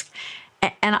risk.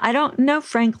 And I don't know,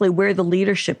 frankly, where the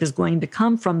leadership is going to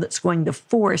come from that's going to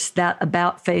force that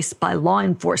about face by law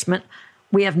enforcement.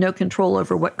 We have no control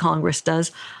over what Congress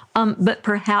does. But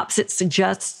perhaps it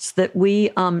suggests that we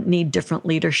need different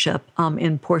leadership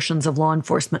in portions of law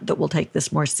enforcement that will take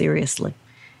this more seriously.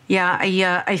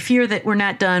 Yeah, I fear that we're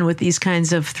not done with these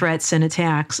kinds of threats and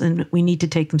attacks, and we need to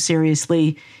take them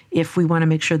seriously if we want to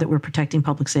make sure that we're protecting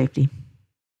public safety.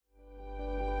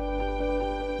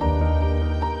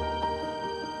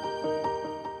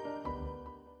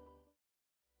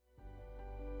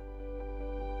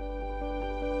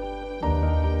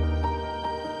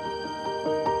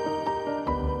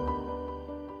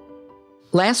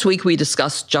 Last week, we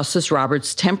discussed Justice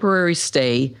Roberts' temporary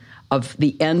stay of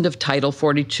the end of Title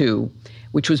 42,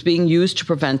 which was being used to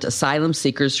prevent asylum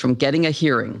seekers from getting a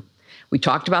hearing. We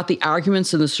talked about the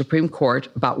arguments in the Supreme Court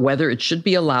about whether it should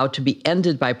be allowed to be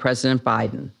ended by President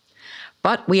Biden.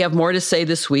 But we have more to say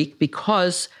this week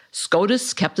because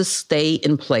SCOTUS kept a stay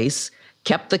in place,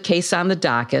 kept the case on the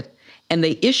docket, and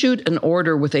they issued an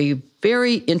order with a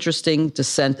very interesting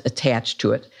dissent attached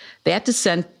to it. That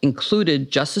dissent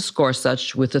included Justice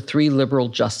Gorsuch with the 3 liberal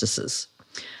justices.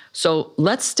 So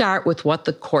let's start with what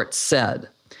the court said.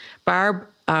 Barb,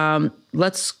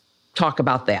 let's talk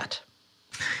about that.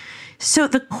 So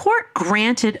the court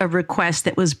granted a request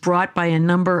that was brought by a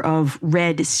number of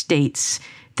red states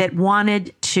that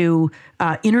wanted to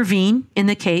intervene in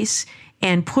the case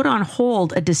and put on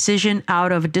hold a decision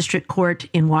out of a district court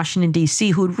in Washington, D.C.,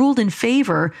 who had ruled in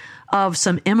favor of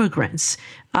some immigrants.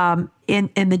 And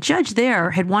the judge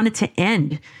there had wanted to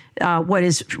end what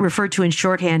is referred to in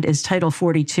shorthand as Title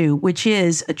 42, which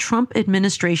is a Trump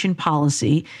administration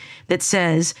policy that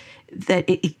says that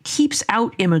it keeps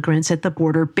out immigrants at the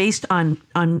border based on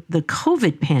the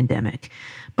COVID pandemic.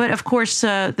 But of course,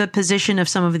 the position of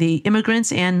some of the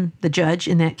immigrants and the judge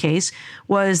in that case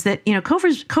was that,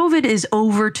 COVID is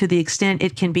over to the extent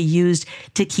it can be used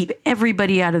to keep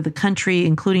everybody out of the country,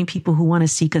 including people who want to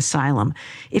seek asylum.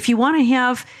 If you want to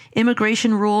have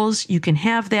immigration rules, you can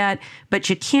have that, but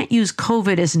you can't use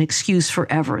COVID as an excuse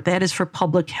forever. That is for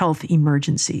public health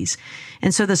emergencies.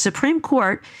 And so the Supreme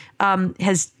Court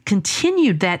has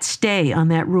continued that stay on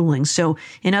that ruling. So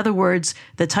in other words,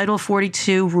 the Title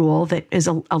 42 rule that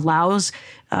allows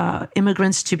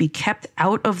immigrants to be kept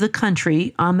out of the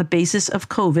country on the basis of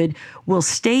COVID will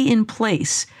stay in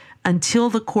place until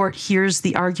the court hears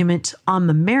the argument on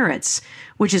the merits,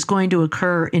 which is going to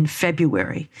occur in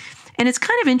February. And it's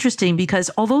kind of interesting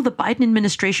because although the Biden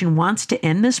administration wants to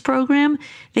end this program,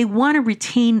 they want to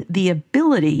retain the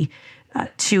ability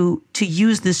to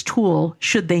use this tool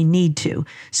should they need to.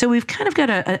 So we've kind of got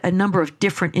a number of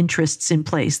different interests in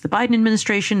place. The Biden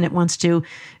administration that wants to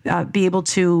be able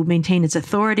to maintain its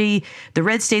authority, the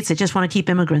red states that just want to keep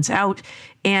immigrants out,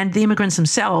 and the immigrants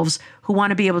themselves who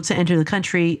want to be able to enter the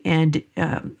country and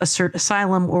assert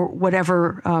asylum or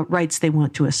whatever rights they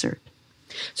want to assert.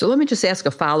 So let me just ask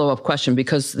a follow-up question,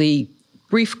 because the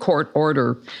brief court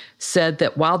order said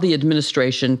that while the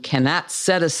administration cannot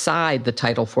set aside the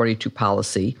Title 42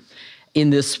 policy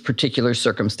in this particular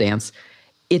circumstance,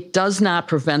 it does not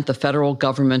prevent the federal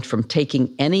government from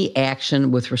taking any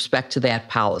action with respect to that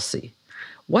policy.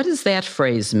 What does that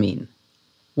phrase mean?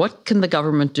 What can the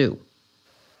government do?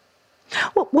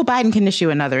 Well, Biden can issue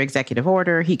another executive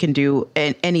order. He can do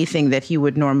anything that he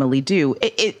would normally do.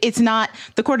 It's not,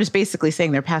 the court is basically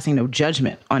saying they're passing no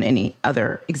judgment on any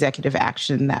other executive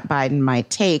action that Biden might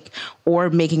take or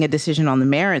making a decision on the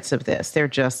merits of this. They're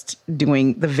just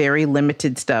doing the very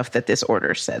limited stuff that this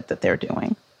order said that they're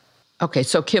doing. Okay,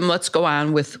 so Kim, let's go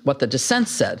on with what the dissent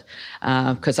said,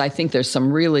 because I think there's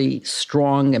some really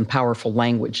strong and powerful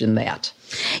language in that.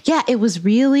 Yeah, it was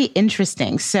really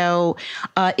interesting. So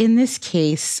in this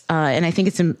case, and I think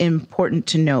it's important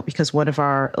to note because one of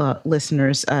our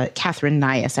listeners, Catherine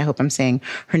Nias, I hope I'm saying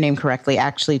her name correctly,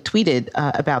 actually tweeted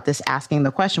about this, asking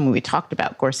the question when we talked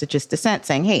about Gorsuch's dissent,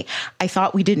 saying, hey, I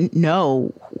thought we didn't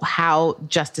know how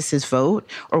justices vote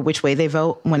or which way they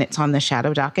vote when it's on the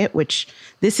shadow docket, which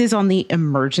this is on the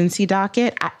emergency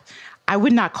docket. I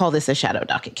would not call this a shadow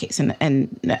docket case,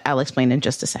 and I'll explain in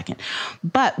just a second.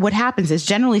 But what happens is,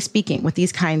 generally speaking, with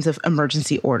these kinds of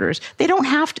emergency orders, they don't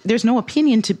have to, there's no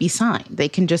opinion to be signed. They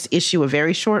can just issue a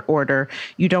very short order.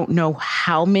 You don't know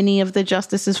how many of the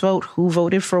justices vote, who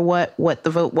voted for what the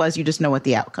vote was. You just know what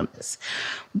the outcome is.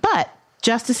 But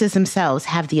justices themselves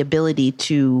have the ability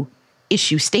to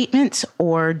issue statements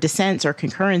or dissents or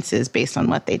concurrences based on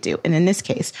what they do. And in this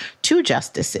case, 2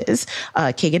 justices,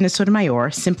 Kagan and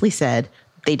Sotomayor, simply said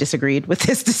they disagreed with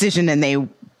this decision and they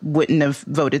wouldn't have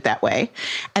voted that way.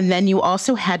 And then you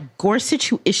also had Gorsuch,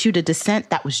 who issued a dissent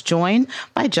that was joined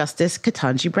by Justice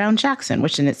Ketanji Brown Jackson,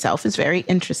 which in itself is very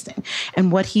interesting. And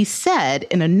what he said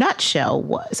in a nutshell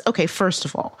was, okay, first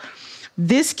of all,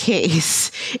 this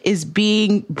case is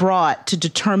being brought to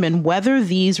determine whether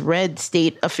these red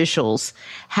state officials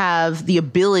have the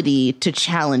ability to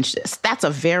challenge this. That's a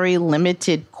very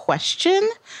limited question.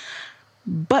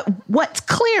 But what's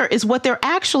clear is what they're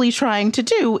actually trying to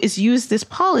do is use this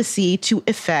policy to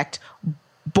effect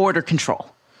border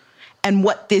control. And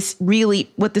what this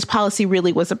policy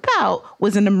really was about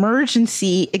was an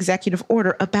emergency executive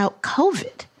order about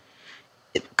COVID.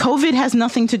 COVID has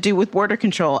nothing to do with border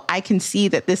control. I can see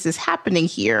that this is happening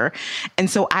here. And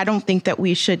so I don't think that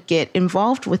we should get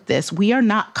involved with this. We are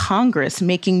not Congress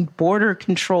making border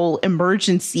control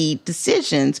emergency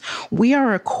decisions. We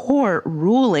are a court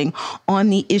ruling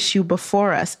on the issue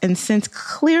before us. And since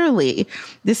clearly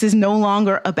this is no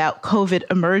longer about COVID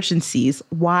emergencies,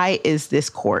 why is this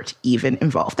court even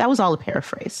involved? That was all a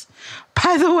paraphrase,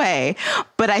 by the way.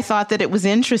 But I thought that it was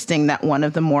interesting that one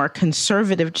of the more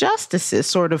conservative justices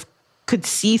sort of could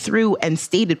see through and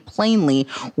stated plainly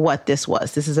what this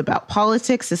was. This is about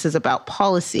politics. This is about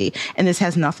policy. And this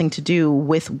has nothing to do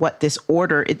with what this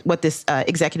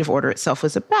executive order itself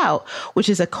was about, which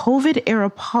is a COVID era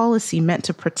policy meant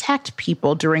to protect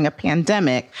people during a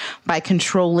pandemic by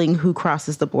controlling who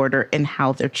crosses the border and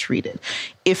how they're treated.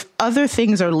 If other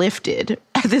things are lifted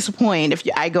at this point, if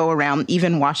I go around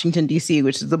even Washington, D.C.,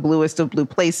 which is the bluest of blue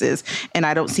places, and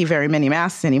I don't see very many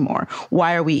masks anymore,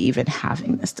 why are we even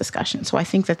having this discussion? So I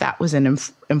think that was an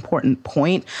important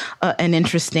point, an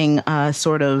interesting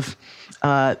sort of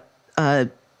flag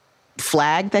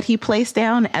that he placed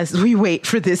down as we wait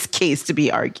for this case to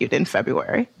be argued in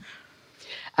February.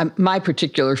 My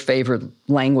particular favorite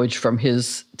language from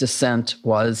his dissent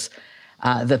was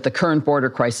that the current border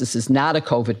crisis is not a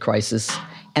COVID crisis,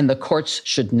 and the courts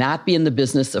should not be in the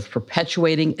business of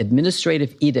perpetuating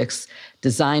administrative edicts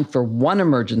designed for one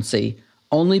emergency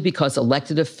only because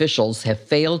elected officials have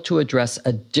failed to address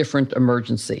a different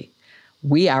emergency.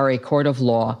 We are a court of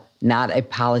law, not a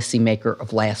policymaker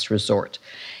of last resort.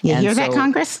 You hear that,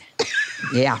 Congress?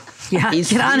 Yeah,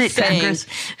 get on it, Congress.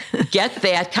 Get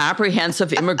that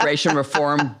comprehensive immigration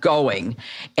reform going.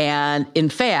 And in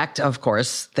fact, of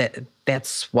course,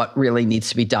 that's what really needs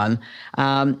to be done.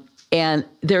 And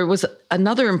there was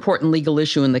another important legal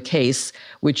issue in the case,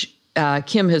 which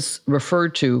Kim has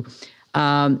referred to,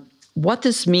 what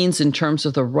this means in terms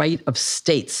of the right of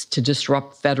states to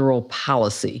disrupt federal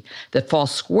policy that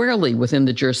falls squarely within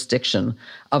the jurisdiction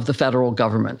of the federal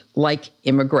government, like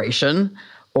immigration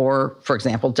or, for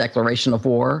example, declaration of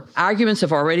war. Arguments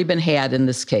have already been had in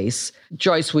this case.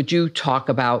 Joyce, would you talk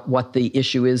about what the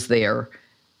issue is there?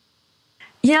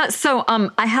 Yeah, so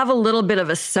I have a little bit of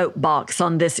a soapbox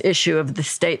on this issue of the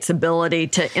state's ability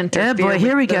to interfere. Oh, boy,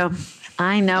 here we go.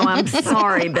 I know, I'm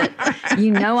sorry, but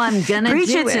I'm going to do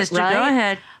it, sister. right? Go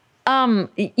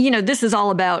ahead. This is all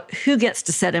about who gets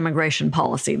to set immigration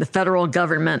policy, the federal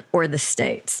government or the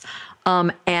states.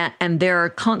 And there are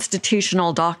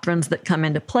constitutional doctrines that come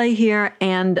into play here.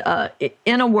 And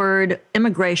in a word,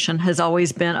 immigration has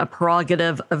always been a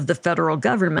prerogative of the federal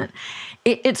government.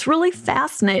 It's really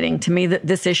fascinating to me that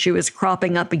this issue is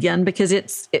cropping up again because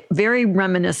it's very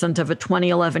reminiscent of a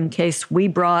 2011 case we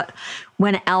brought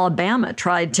when Alabama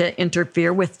tried to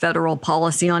interfere with federal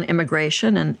policy on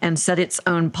immigration and set its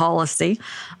own policy.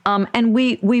 And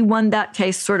we won that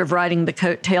case sort of riding the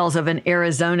coattails of an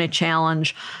Arizona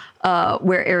challenge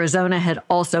where Arizona had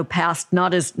also passed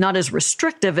not as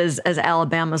restrictive as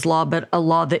Alabama's law, but a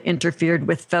law that interfered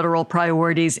with federal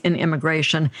priorities in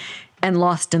immigration and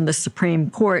lost in the Supreme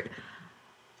Court.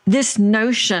 This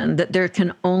notion that there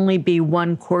can only be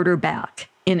one quarterback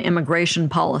in immigration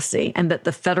policy and that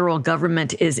the federal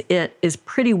government is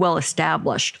pretty well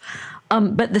established.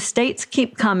 But the states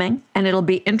keep coming, and it'll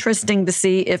be interesting to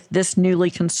see if this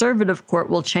newly conservative court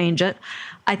will change it.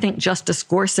 I think Justice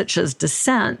Gorsuch's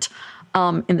dissent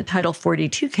in the Title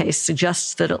 42 case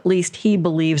suggests that at least he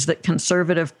believes that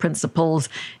conservative principles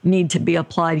need to be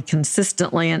applied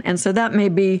consistently. And so that may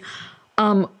be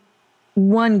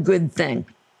one good thing.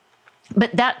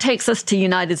 But that takes us to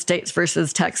United States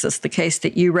versus Texas, the case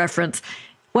that you reference.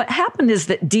 What happened is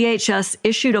that DHS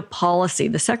issued a policy.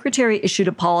 The secretary issued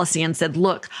a policy and said,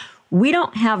 look, we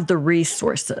don't have the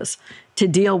resources to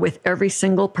deal with every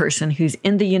single person who's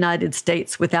in the United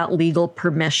States without legal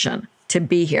permission to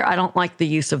be here. I don't like the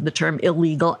use of the term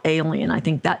illegal alien. I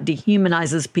think that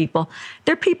dehumanizes people.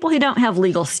 They're people who don't have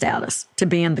legal status to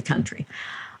be in the country.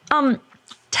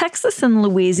 Texas and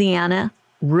Louisiana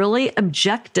really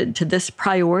objected to this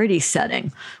priority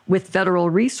setting with federal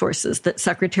resources that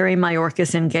Secretary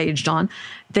Mayorkas engaged on.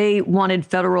 They wanted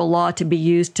federal law to be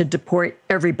used to deport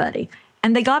everybody.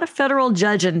 And they got a federal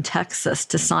judge in Texas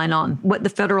to sign on. What the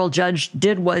federal judge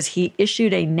did was he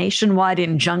issued a nationwide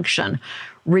injunction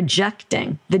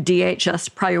rejecting the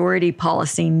DHS priority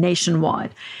policy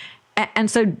nationwide.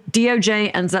 And so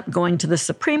DOJ ends up going to the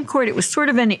Supreme Court. It was sort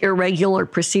of an irregular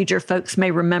procedure. Folks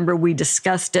may remember we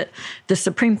discussed it. The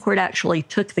Supreme Court actually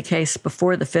took the case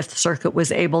before the Fifth Circuit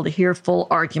was able to hear full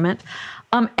argument.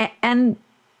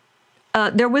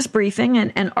 There was briefing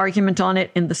and argument on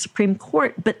it in the Supreme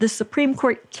Court, but the Supreme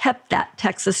Court kept that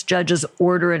Texas judge's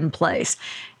order in place.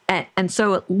 And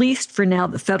so at least for now,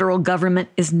 the federal government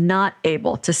is not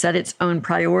able to set its own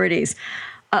priorities.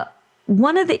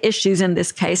 One of the issues in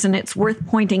this case, and it's worth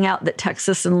pointing out that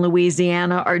Texas and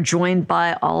Louisiana are joined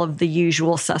by all of the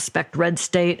usual suspect red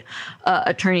state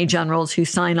attorney generals who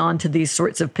sign on to these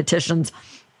sorts of petitions.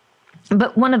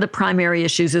 But one of the primary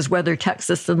issues is whether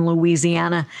Texas and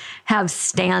Louisiana have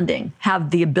standing, have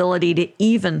the ability to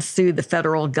even sue the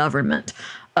federal government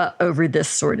over this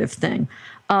sort of thing.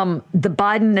 The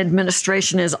Biden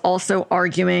administration is also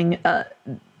arguing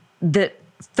that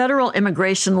federal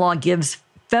immigration law gives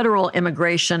federal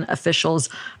immigration officials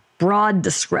broad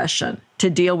discretion to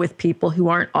deal with people who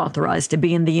aren't authorized to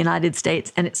be in the United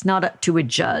States, and it's not up to a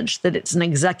judge, that it's an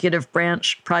executive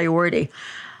branch priority.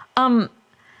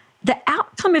 The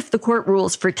outcome, if the court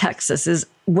rules for Texas, is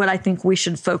what I think we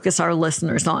should focus our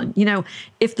listeners on. You know,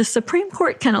 if the Supreme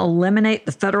Court can eliminate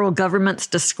the federal government's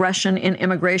discretion in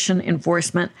immigration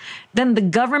enforcement, then the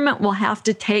government will have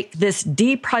to take this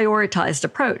deprioritized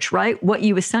approach, right? What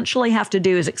you essentially have to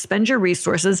do is expend your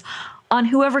resources on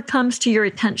whoever comes to your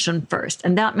attention first.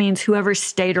 And that means whoever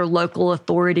state or local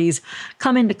authorities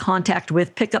come into contact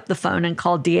with, pick up the phone and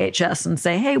call DHS and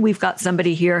say, hey, we've got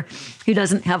somebody here who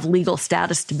doesn't have legal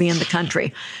status to be in the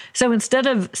country. So instead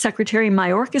of Secretary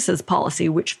Mayorkas's policy,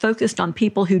 which focused on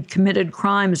people who'd committed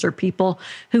crimes or people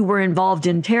who were involved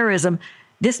in terrorism,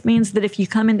 this means that if you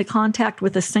come into contact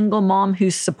with a single mom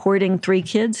who's supporting 3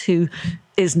 kids who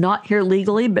is not here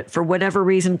legally, but for whatever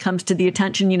reason comes to the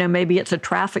attention, you know, maybe it's a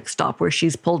traffic stop where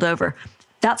she's pulled over.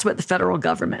 That's what the federal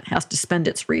government has to spend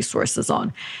its resources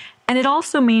on. And it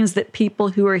also means that people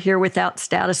who are here without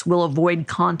status will avoid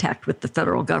contact with the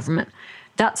federal government.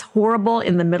 That's horrible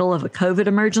in the middle of a COVID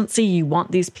emergency. You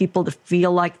want these people to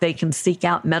feel like they can seek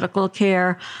out medical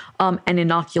care and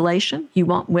inoculation. You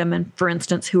want women, for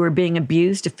instance, who are being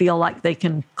abused to feel like they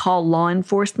can call law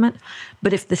enforcement.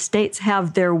 But if the states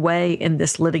have their way in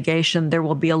this litigation, there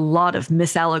will be a lot of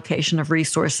misallocation of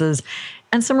resources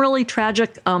and some really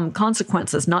tragic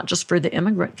consequences, not just for the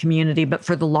immigrant community, but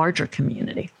for the larger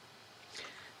community.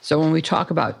 So when we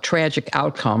talk about tragic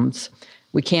outcomes,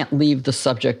 we can't leave the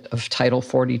subject of Title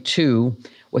 42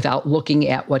 without looking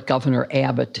at what Governor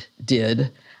Abbott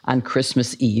did on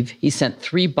Christmas Eve. He sent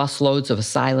 3 busloads of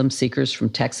asylum seekers from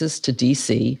Texas to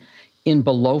D.C. in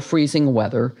below freezing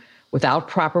weather without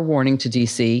proper warning to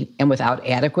D.C. and without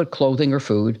adequate clothing or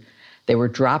food. They were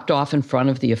dropped off in front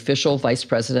of the official vice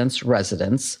president's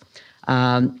residence.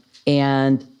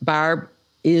 And Barb,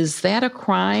 is that a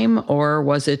crime or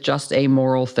was it just a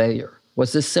moral failure?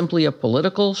 Was this simply a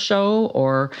political show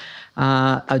or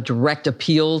a direct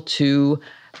appeal to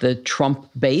the Trump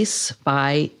base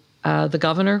by the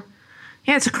governor?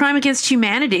 Yeah, it's a crime against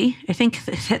humanity. I think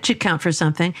that should count for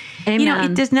something. Amen. You know,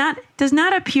 it does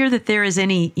not appear that there is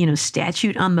any,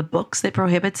 statute on the books that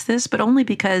prohibits this, but only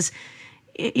because,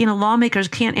 lawmakers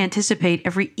can't anticipate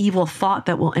every evil thought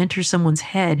that will enter someone's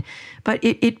head. But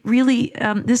it really,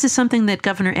 this is something that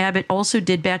Governor Abbott also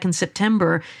did back in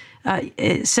September,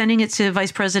 sending it to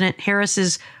Vice President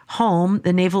Harris's home,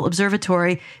 the Naval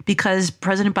Observatory, because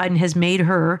President Biden has made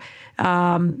her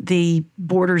the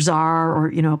border czar,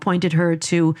 or appointed her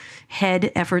to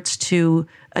head efforts to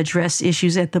address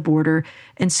issues at the border.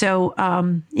 And so,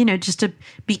 just to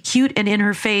be cute and in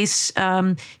her face,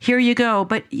 here you go.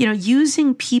 But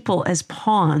using people as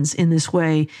pawns in this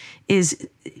way is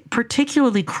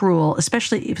particularly cruel,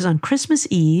 especially if it was on Christmas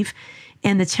Eve.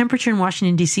 And the temperature in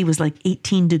Washington, D.C. was like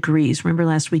 18 degrees. Remember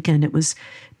last weekend, it was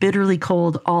bitterly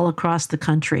cold all across the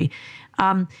country.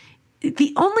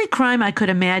 The only crime I could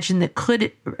imagine that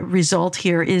could result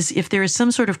here is if there is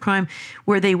some sort of crime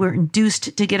where they were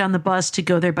induced to get on the bus to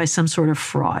go there by some sort of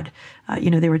fraud.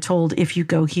 They were told, if you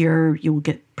go here, you will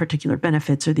get particular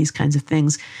benefits or these kinds of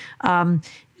things.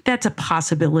 That's a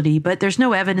possibility, but there's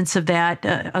no evidence of that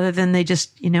other than they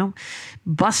just,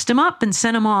 bust them up and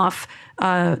send them off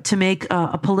to make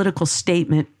a political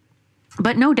statement.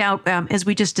 But no doubt, as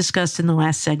we just discussed in the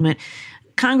last segment,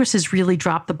 Congress has really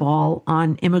dropped the ball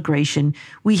on immigration.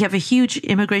 We have a huge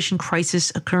immigration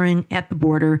crisis occurring at the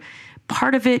border.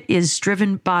 Part of it is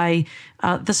driven by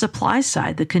the supply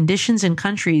side, the conditions in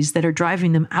countries that are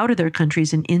driving them out of their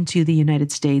countries and into the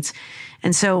United States.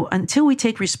 And so until we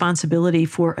take responsibility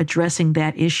for addressing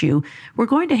that issue, we're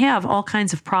going to have all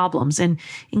kinds of problems. And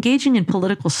engaging in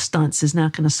political stunts is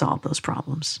not going to solve those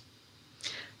problems.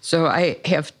 So I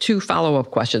have 2 follow-up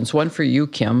questions. One for you,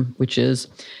 Kim, which is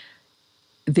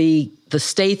the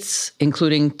states,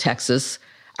 including Texas,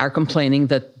 are complaining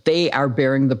that they are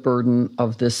bearing the burden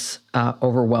of this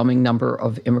overwhelming number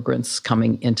of immigrants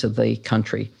coming into the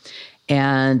country.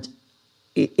 And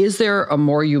is there a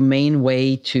more humane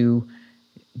way to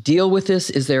deal with this?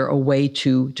 Is there a way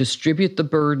to distribute the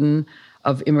burden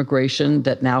of immigration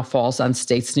that now falls on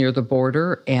states near the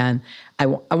border? And I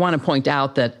want to point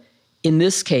out that in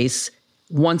this case,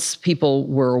 once people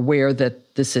were aware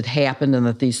that this had happened and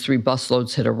that these 3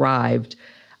 busloads had arrived,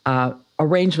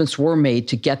 arrangements were made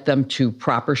to get them to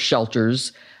proper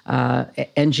shelters.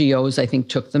 NGOs, I think,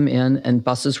 took them in, and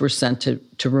buses were sent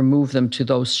to remove them to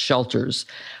those shelters.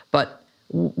 But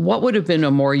what would have been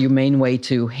a more humane way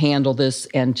to handle this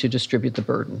and to distribute the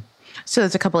burden? So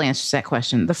there's a couple answers to that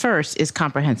question. The first is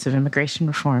comprehensive immigration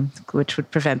reform, which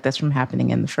would prevent this from happening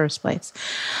in the first place.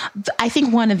 I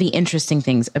think one of the interesting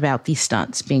things about these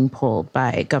stunts being pulled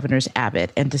by Governors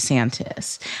Abbott and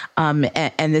DeSantis,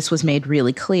 and this was made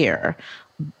really clear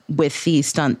with the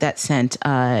stunt that sent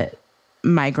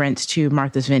migrants to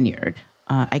Martha's Vineyard,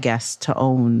 I guess, to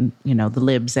own, the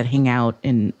libs that hang out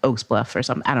in Oaks Bluff or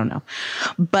something. I don't know.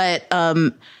 But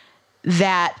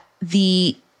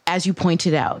as you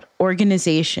pointed out,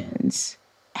 organizations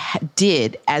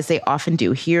did, as they often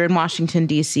do here in Washington,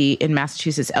 D.C., in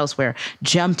Massachusetts, elsewhere,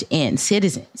 jumped in.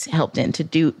 Citizens helped in to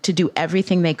do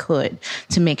everything they could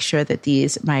to make sure that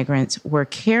these migrants were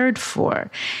cared for.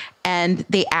 And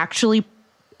they actually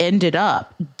ended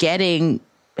up getting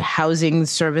housing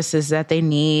services that they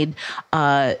need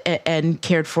and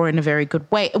cared for in a very good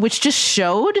way, which just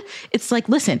showed, it's like,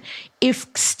 listen, if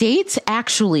states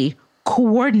actually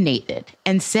coordinated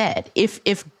and said,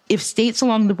 if states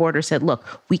along the border said,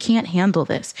 look, we can't handle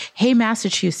this. Hey,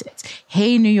 Massachusetts.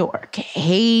 Hey, New York.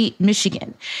 Hey,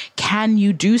 Michigan. Can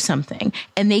you do something?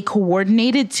 And they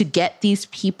coordinated to get these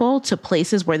people to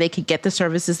places where they could get the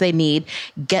services they need,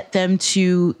 get them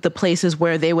to the places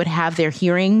where they would have their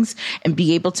hearings and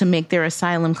be able to make their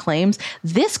asylum claims.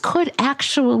 This could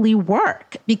actually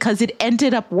work because it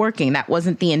ended up working. That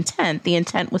wasn't the intent. The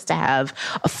intent was to have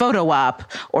a photo op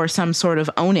or some sort of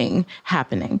owning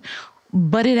happening.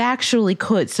 But it actually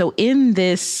could. So in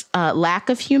this lack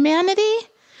of humanity,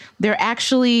 they're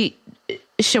actually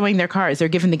showing their cards. They're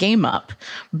giving the game up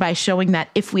by showing that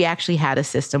if we actually had a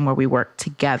system where we work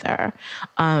together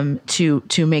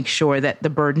to make sure that the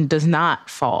burden does not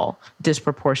fall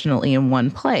disproportionately in one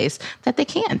place, that they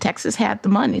can. Texas had the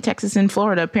money. Texas and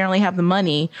Florida apparently have the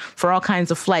money for all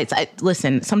kinds of flights.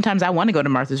 Listen, sometimes I want to go to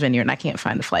Martha's Vineyard and I can't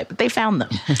find a flight, but they found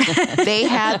them. They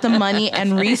had the money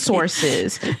and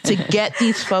resources to get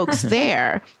these folks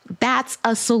there. That's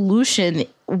a solution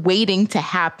waiting to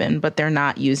happen, but they're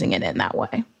not using it in that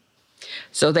way.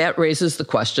 So that raises the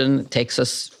question, takes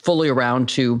us fully around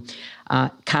to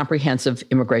comprehensive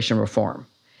immigration reform.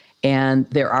 And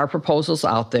there are proposals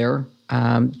out there.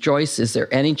 Joyce, is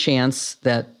there any chance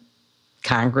that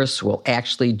Congress will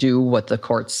actually do what the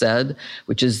court said,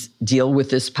 which is deal with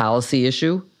this policy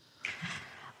issue?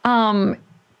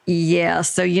 Yeah.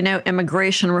 So,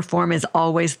 immigration reform is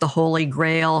always the holy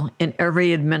grail in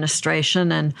every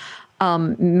administration. And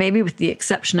maybe with the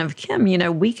exception of Kim,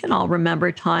 we can all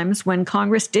remember times when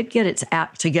Congress did get its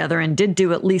act together and did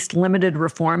do at least limited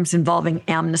reforms involving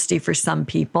amnesty for some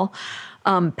people.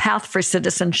 Path for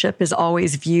citizenship is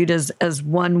always viewed as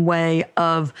one way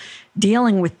of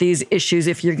dealing with these issues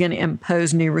if you're going to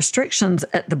impose new restrictions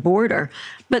at the border.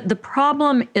 But the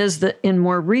problem is that in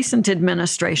more recent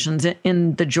administrations,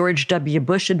 in the George W.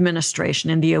 Bush administration,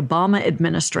 in the Obama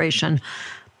administration,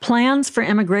 plans for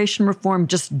immigration reform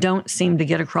just don't seem to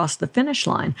get across the finish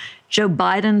line. Joe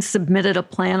Biden submitted a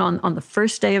plan on the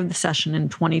first day of the session in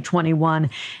 2021,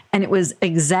 and it was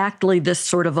exactly this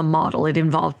sort of a model. It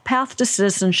involved path to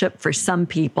citizenship for some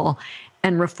people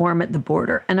and reform at the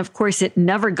border. And of course, it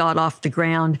never got off the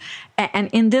ground. And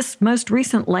in this most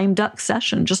recent lame duck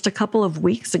session, just a couple of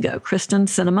weeks ago, Kristen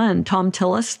Sinema and Thom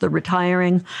Tillis, the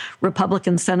retiring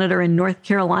Republican senator in North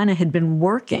Carolina, had been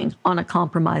working on a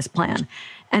compromise plan.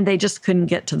 And they just couldn't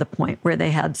get to the point where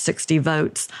they had 60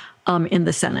 votes in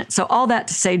the Senate. So all that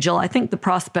to say, Jill, I think the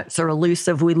prospects are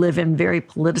elusive. We live in very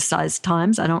politicized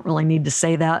times. I don't really need to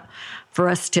say that for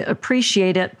us to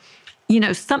appreciate it.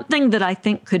 Something that I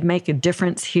think could make a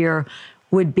difference here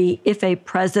would be if a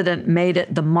president made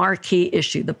it the marquee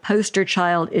issue, the poster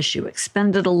child issue,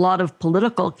 expended a lot of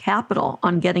political capital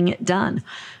on getting it done.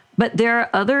 But there are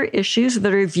other issues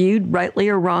that are viewed, rightly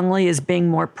or wrongly, as being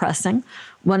more pressing.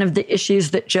 One of the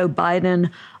issues that Joe Biden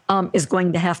is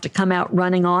going to have to come out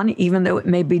running on, even though it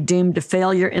may be doomed to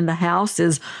failure in the House,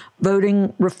 is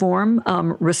voting reform,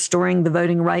 restoring the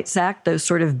Voting Rights Act, those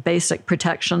sort of basic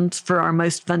protections for our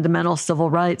most fundamental civil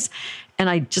rights. And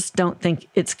I just don't think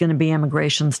it's going to be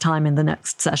immigration's time in the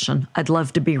next session. I'd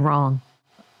love to be wrong.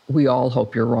 We all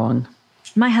hope you're wrong.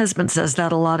 My husband says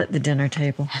that a lot at the dinner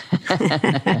table.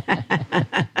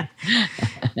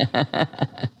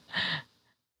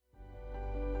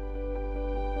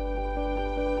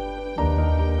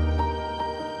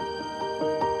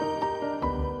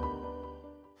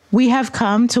 We have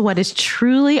come to what is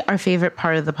truly our favorite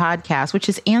part of the podcast, which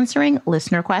is answering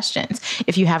listener questions.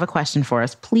 If you have a question for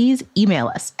us, please email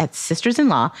us at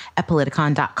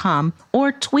sistersinlaw@politicon.com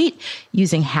or tweet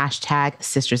using hashtag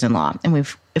sistersinlaw. And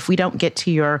if we don't get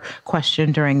to your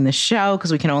question during the show,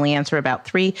 because we can only answer about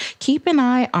 3, keep an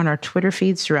eye on our Twitter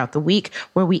feeds throughout the week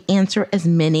where we answer as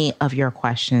many of your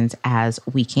questions as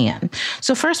we can.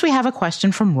 So first, we have a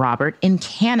question from Robert in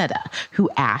Canada who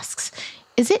asks,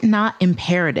 is it not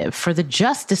imperative for the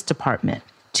Justice Department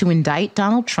to indict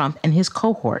Donald Trump and his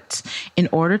cohorts in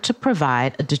order to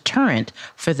provide a deterrent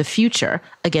for the future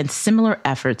against similar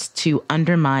efforts to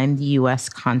undermine the U.S.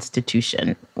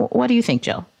 Constitution? What do you think,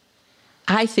 Jill?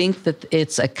 I think that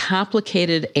it's a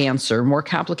complicated answer, more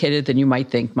complicated than you might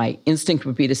think. My instinct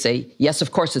would be to say, yes,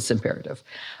 of course it's imperative.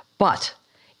 But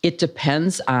it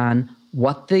depends on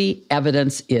what the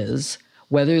evidence is,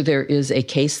 whether there is a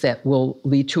case that will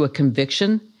lead to a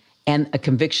conviction and a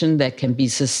conviction that can be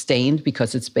sustained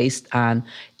because it's based on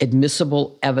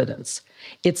admissible evidence.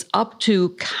 It's up to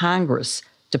Congress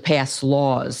to pass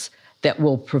laws that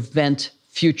will prevent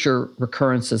future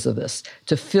recurrences of this,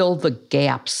 to fill the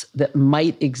gaps that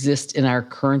might exist in our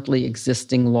currently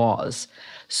existing laws.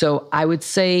 So I would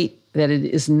say that it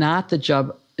is not the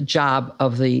job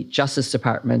of the Justice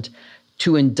Department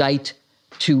to indict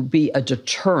to be a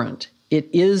deterrent. It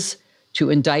is to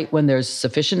indict when there's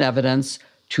sufficient evidence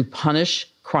to punish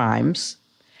crimes,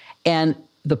 and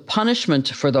the punishment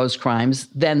for those crimes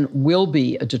then will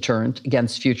be a deterrent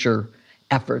against future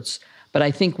efforts. But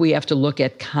I think we have to look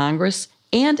at Congress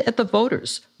and at the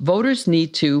voters. Voters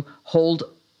need to hold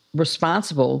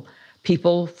responsible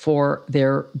people for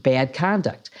their bad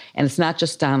conduct. And it's not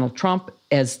just Donald Trump,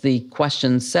 as the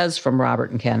question says from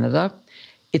Robert in Canada.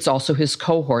 It's also his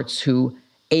cohorts who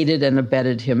aided and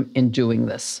abetted him in doing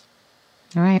this.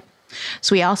 All right.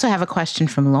 So we also have a question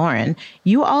from Lauren.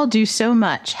 You all do so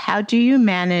much. How do you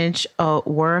manage a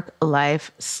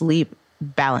work-life sleep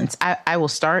balance? I will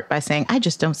start by saying I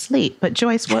just don't sleep. But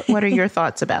Joyce, what are your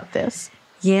thoughts about this?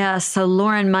 Yeah. So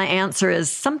Lauren, my answer is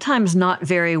sometimes not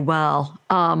very well.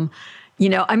 I'm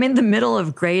in the middle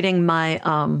of grading my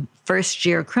first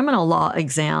year criminal law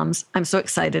exams. I'm so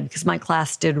excited because my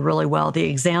class did really well. The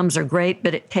exams are great,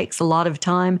 but it takes a lot of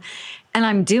time. And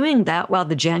I'm doing that while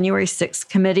the January 6th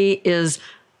committee is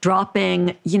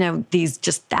dropping, these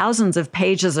just thousands of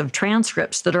pages of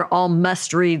transcripts that are all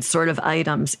must-read sort of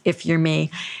items, if you're me.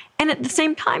 And at the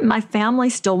same time, my family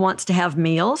still wants to have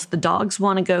meals. The dogs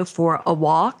want to go for a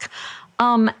walk.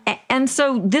 And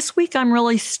so this week, I'm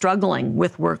really struggling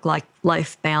with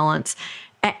work-life balance.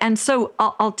 And so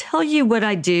I'll tell you what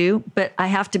I do, but I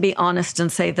have to be honest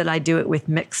and say that I do it with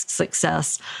mixed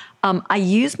success. I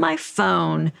use my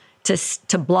phone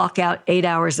to block out 8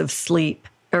 hours of sleep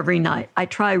every night. I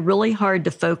try really hard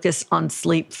to focus on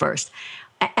sleep first.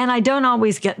 And I don't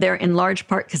always get there, in large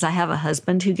part because I have a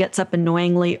husband who gets up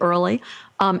annoyingly early,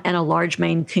 and a large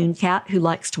Maine Coon cat who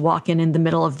likes to walk in the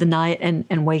middle of the night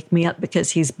and wake me up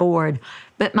because he's bored.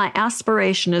 But my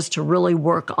aspiration is to really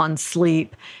work on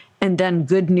sleep and then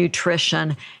good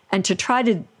nutrition, and to try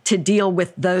to deal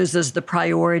with those as the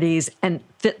priorities and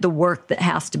fit the work that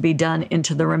has to be done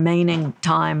into the remaining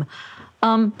time.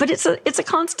 But it's a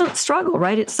constant struggle,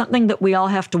 right? It's something that we all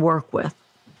have to work with.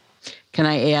 Can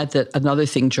I add that another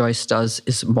thing Joyce does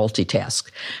is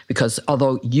multitask? Because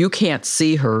although you can't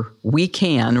see her, we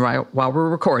can right while we're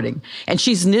recording. And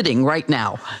she's knitting right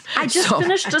now. I just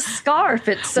finished a scarf.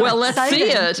 It's so well, exciting.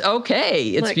 Let's see it. Okay,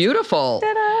 it's Look. Beautiful.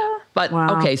 Ta-da. But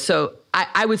Wow. Okay, so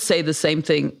I would say the same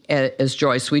thing as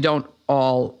Joyce. We don't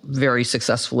all very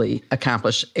successfully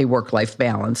accomplish a work-life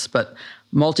balance, but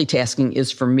multitasking is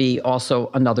for me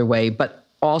also another way. But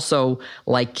also,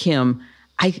 like Kim,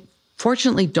 I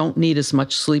fortunately don't need as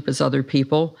much sleep as other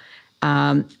people.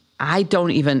 I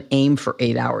don't even aim for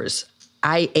 8 hours.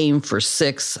 I aim for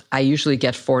 6. I usually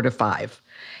get 4 to 5.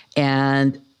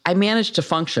 And I manage to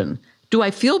function. Do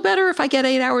I feel better if I get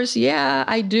 8 hours? Yeah,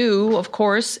 I do, of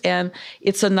course. And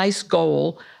it's a nice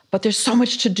goal. But there's so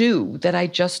much to do that I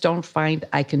just don't find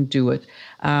I can do it.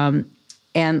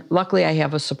 And luckily, I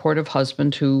have a supportive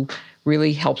husband who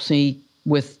really helps me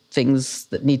with things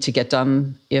that need to get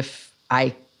done if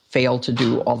I fail to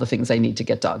do all the things I need to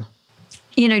get done.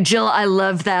 Jill, I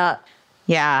love that.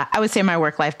 Yeah, I would say my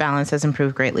work-life balance has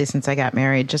improved greatly since I got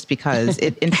married, just because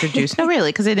it introduced,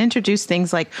 because it introduced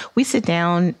things like we sit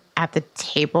down at the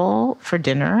table for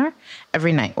dinner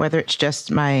every night, whether it's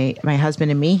just my husband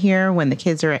and me here when the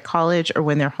kids are at college or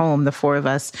when they're home, the four of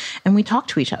us, and we talk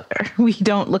to each other. We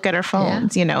don't look at our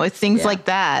phones, it's things like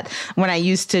that. When I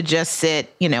used to just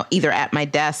sit, either at my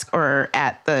desk or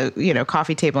at the,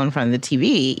 coffee table in front of the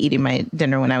TV, eating my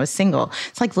dinner when I was single.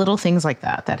 It's like little things like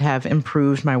that have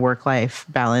improved my work-life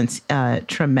balance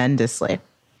tremendously.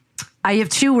 I have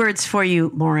 2 words for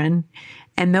you, Lauren,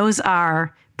 and those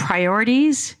are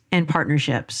priorities and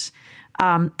partnerships.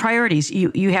 Priorities,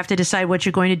 you have to decide what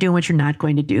you're going to do and what you're not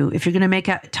going to do. If you're going to make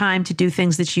time to do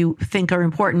things that you think are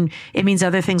important, it means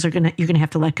other things you're going to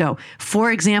have to let go.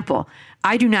 For example,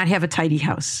 I do not have a tidy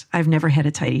house. I've never had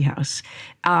a tidy house.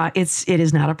 It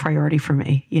is not a priority for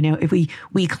me. If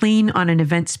we clean on an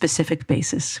event specific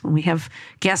basis. When we have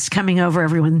guests coming over,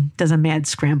 everyone does a mad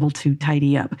scramble to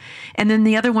tidy up. And then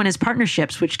the other one is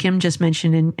partnerships, which Kim just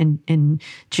mentioned and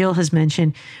Jill has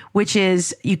mentioned, which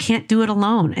is you can't do it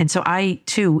alone. And so I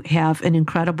too have an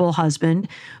incredible husband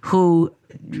who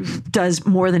does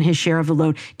more than his share of the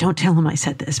load. Don't tell him I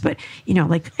said this, but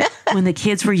like when the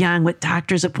kids were young with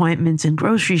doctor's appointments and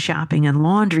grocery shopping and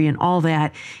laundry and all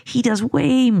that, he does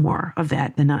way more of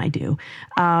that than I do.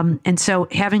 And so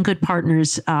having good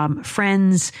partners,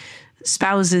 friends,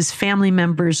 spouses, family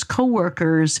members,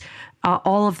 coworkers,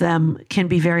 all of them can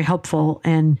be very helpful,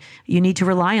 and you need to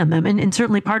rely on them. And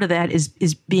certainly part of that is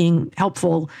being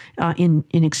helpful in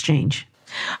exchange.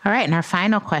 All right. And our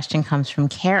final question comes from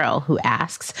Carol, who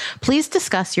asks, please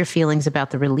discuss your feelings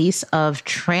about the release of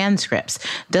transcripts.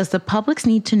 Does the public's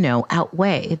need to know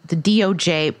outweigh the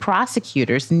DOJ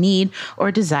prosecutors' need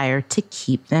or desire to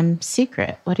keep them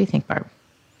secret? What do you think, Barb?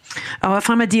 Oh, if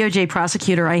I'm a DOJ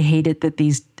prosecutor, I hate it that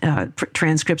these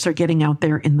transcripts are getting out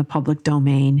there in the public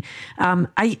domain.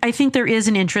 I think there is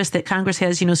an interest that Congress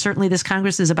has. Certainly this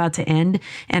Congress is about to end,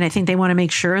 and I think they want to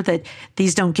make sure that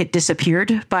these don't get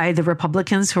disappeared by the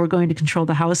Republicans who are going to control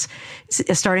the House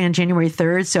starting on January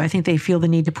 3rd. So I think they feel the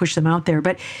need to push them out there.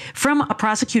 But from a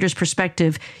prosecutor's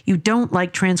perspective, you don't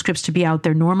like transcripts to be out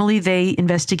there. Normally they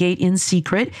investigate in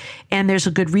secret, and there's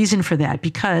a good reason for that,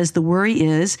 because the worry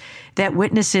is that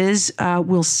witnesses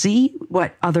will see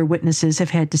what other witnesses have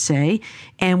had to say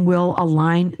and will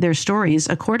align their stories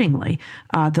accordingly.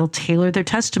 They'll tailor their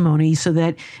testimony so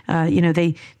that,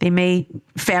 they may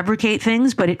fabricate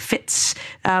things, but it fits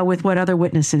with what other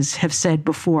witnesses have said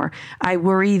before. I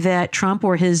worry that Trump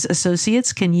or his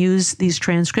associates can use these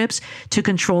transcripts to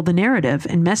control the narrative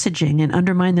and messaging and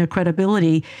undermine their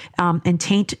credibility and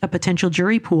taint a potential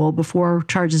jury pool before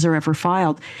charges are ever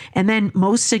filed. And then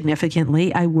most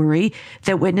significantly, I worry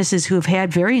that witnesses who have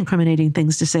had very incriminating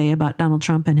things to say about Donald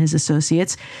Trump and his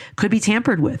associates could be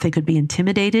tampered with. They could be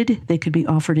intimidated. They could be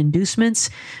offered inducements.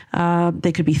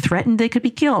 They could be threatened. They could be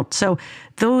killed. So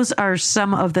those are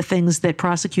some of the things that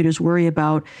prosecutors worry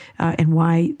about and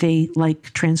why they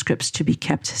like transcripts to be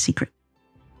kept secret.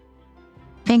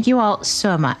 Thank you all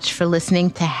so much for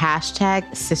listening to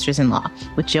Hashtag Sisters-in-Law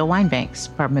with Jill Wine-Banks,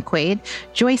 Barb McQuade,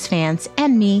 Joyce Vance,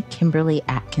 and me, Kimberly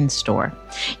Atkins Storr.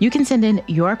 You can send in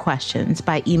your questions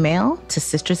by email to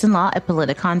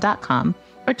sistersinlaw@politicon.com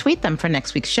or tweet them for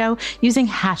next week's show using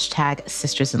hashtag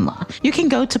Sisters-in-Law. You can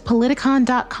go to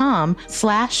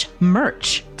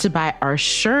politicon.com/merch to buy our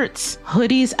shirts,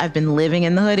 hoodies. I've been living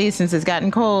in the hoodies since it's gotten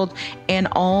cold, and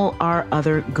all our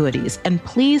other goodies. And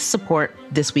please support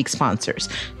this week's sponsors,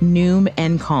 Noom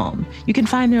and Calm. You can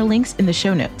find their links in the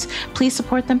show notes. Please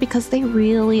support them because they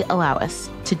really allow us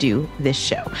to do this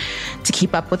show. To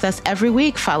keep up with us every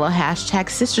week, follow hashtag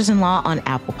Sisters-in-Law on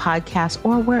Apple Podcasts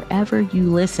or wherever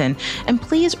you listen. And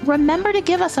please remember to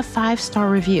give us a 5-star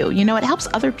review. It helps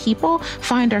other people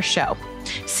find our show.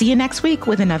 See you next week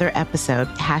with another episode.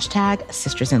 Hashtag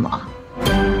Sisters-in-Law.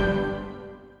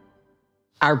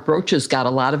 Our brooches got a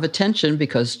lot of attention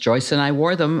because Joyce and I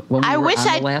wore them when we were on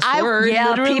the last word.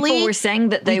 Yeah, people were saying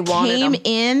that they wanted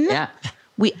them.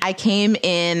 I came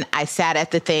in, I sat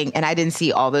at the thing, and I didn't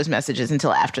see all those messages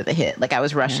until after the hit. Like I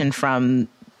was rushing from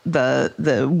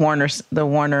the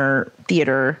Warner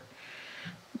Theater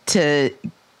to.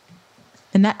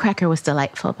 The Nutcracker was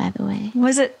delightful, by the way.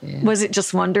 Was it? Yeah. Was it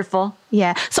just wonderful?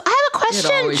 Yeah. So I have a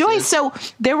question, Joyce. So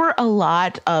there were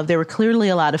clearly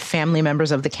a lot of family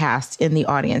members of the cast in the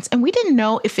audience, and we didn't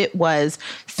know if it was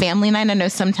family night. I know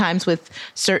sometimes with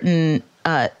certain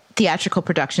theatrical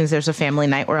productions, there's a family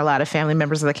night where a lot of family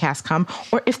members of the cast come,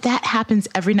 or if that happens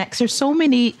every night, because there's so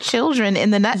many children in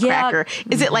the Nutcracker. Yeah,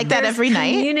 is it like that every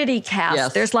night? Community cast.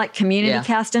 Yes. There's like community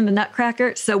cast in the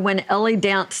Nutcracker. So when Ellie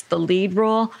danced the lead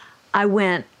role, I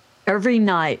went every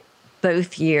night,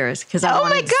 both years, because I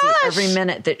wanted to see every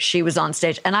minute that she was on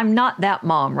stage. And I'm not that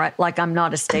mom, right? Like I'm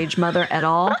not a stage mother at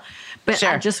all. but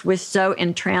I just was so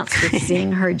entranced with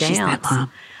seeing her dance. She's that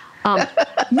mom.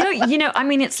 I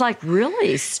mean, it's like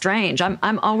really strange.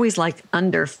 I'm always like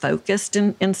under focused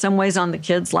in some ways on the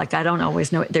kids. Like I don't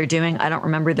always know what they're doing. I don't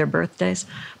remember their birthdays,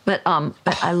 but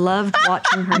I loved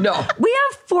watching her. No, we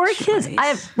have 4 kids.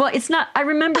 It's not. I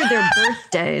remember their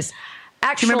birthdays.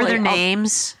 Actually, do you remember their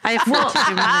names? I have 4 kids.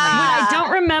 I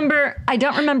remember their names. I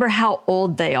don't remember how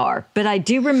old they are, but I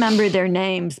do remember their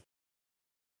names.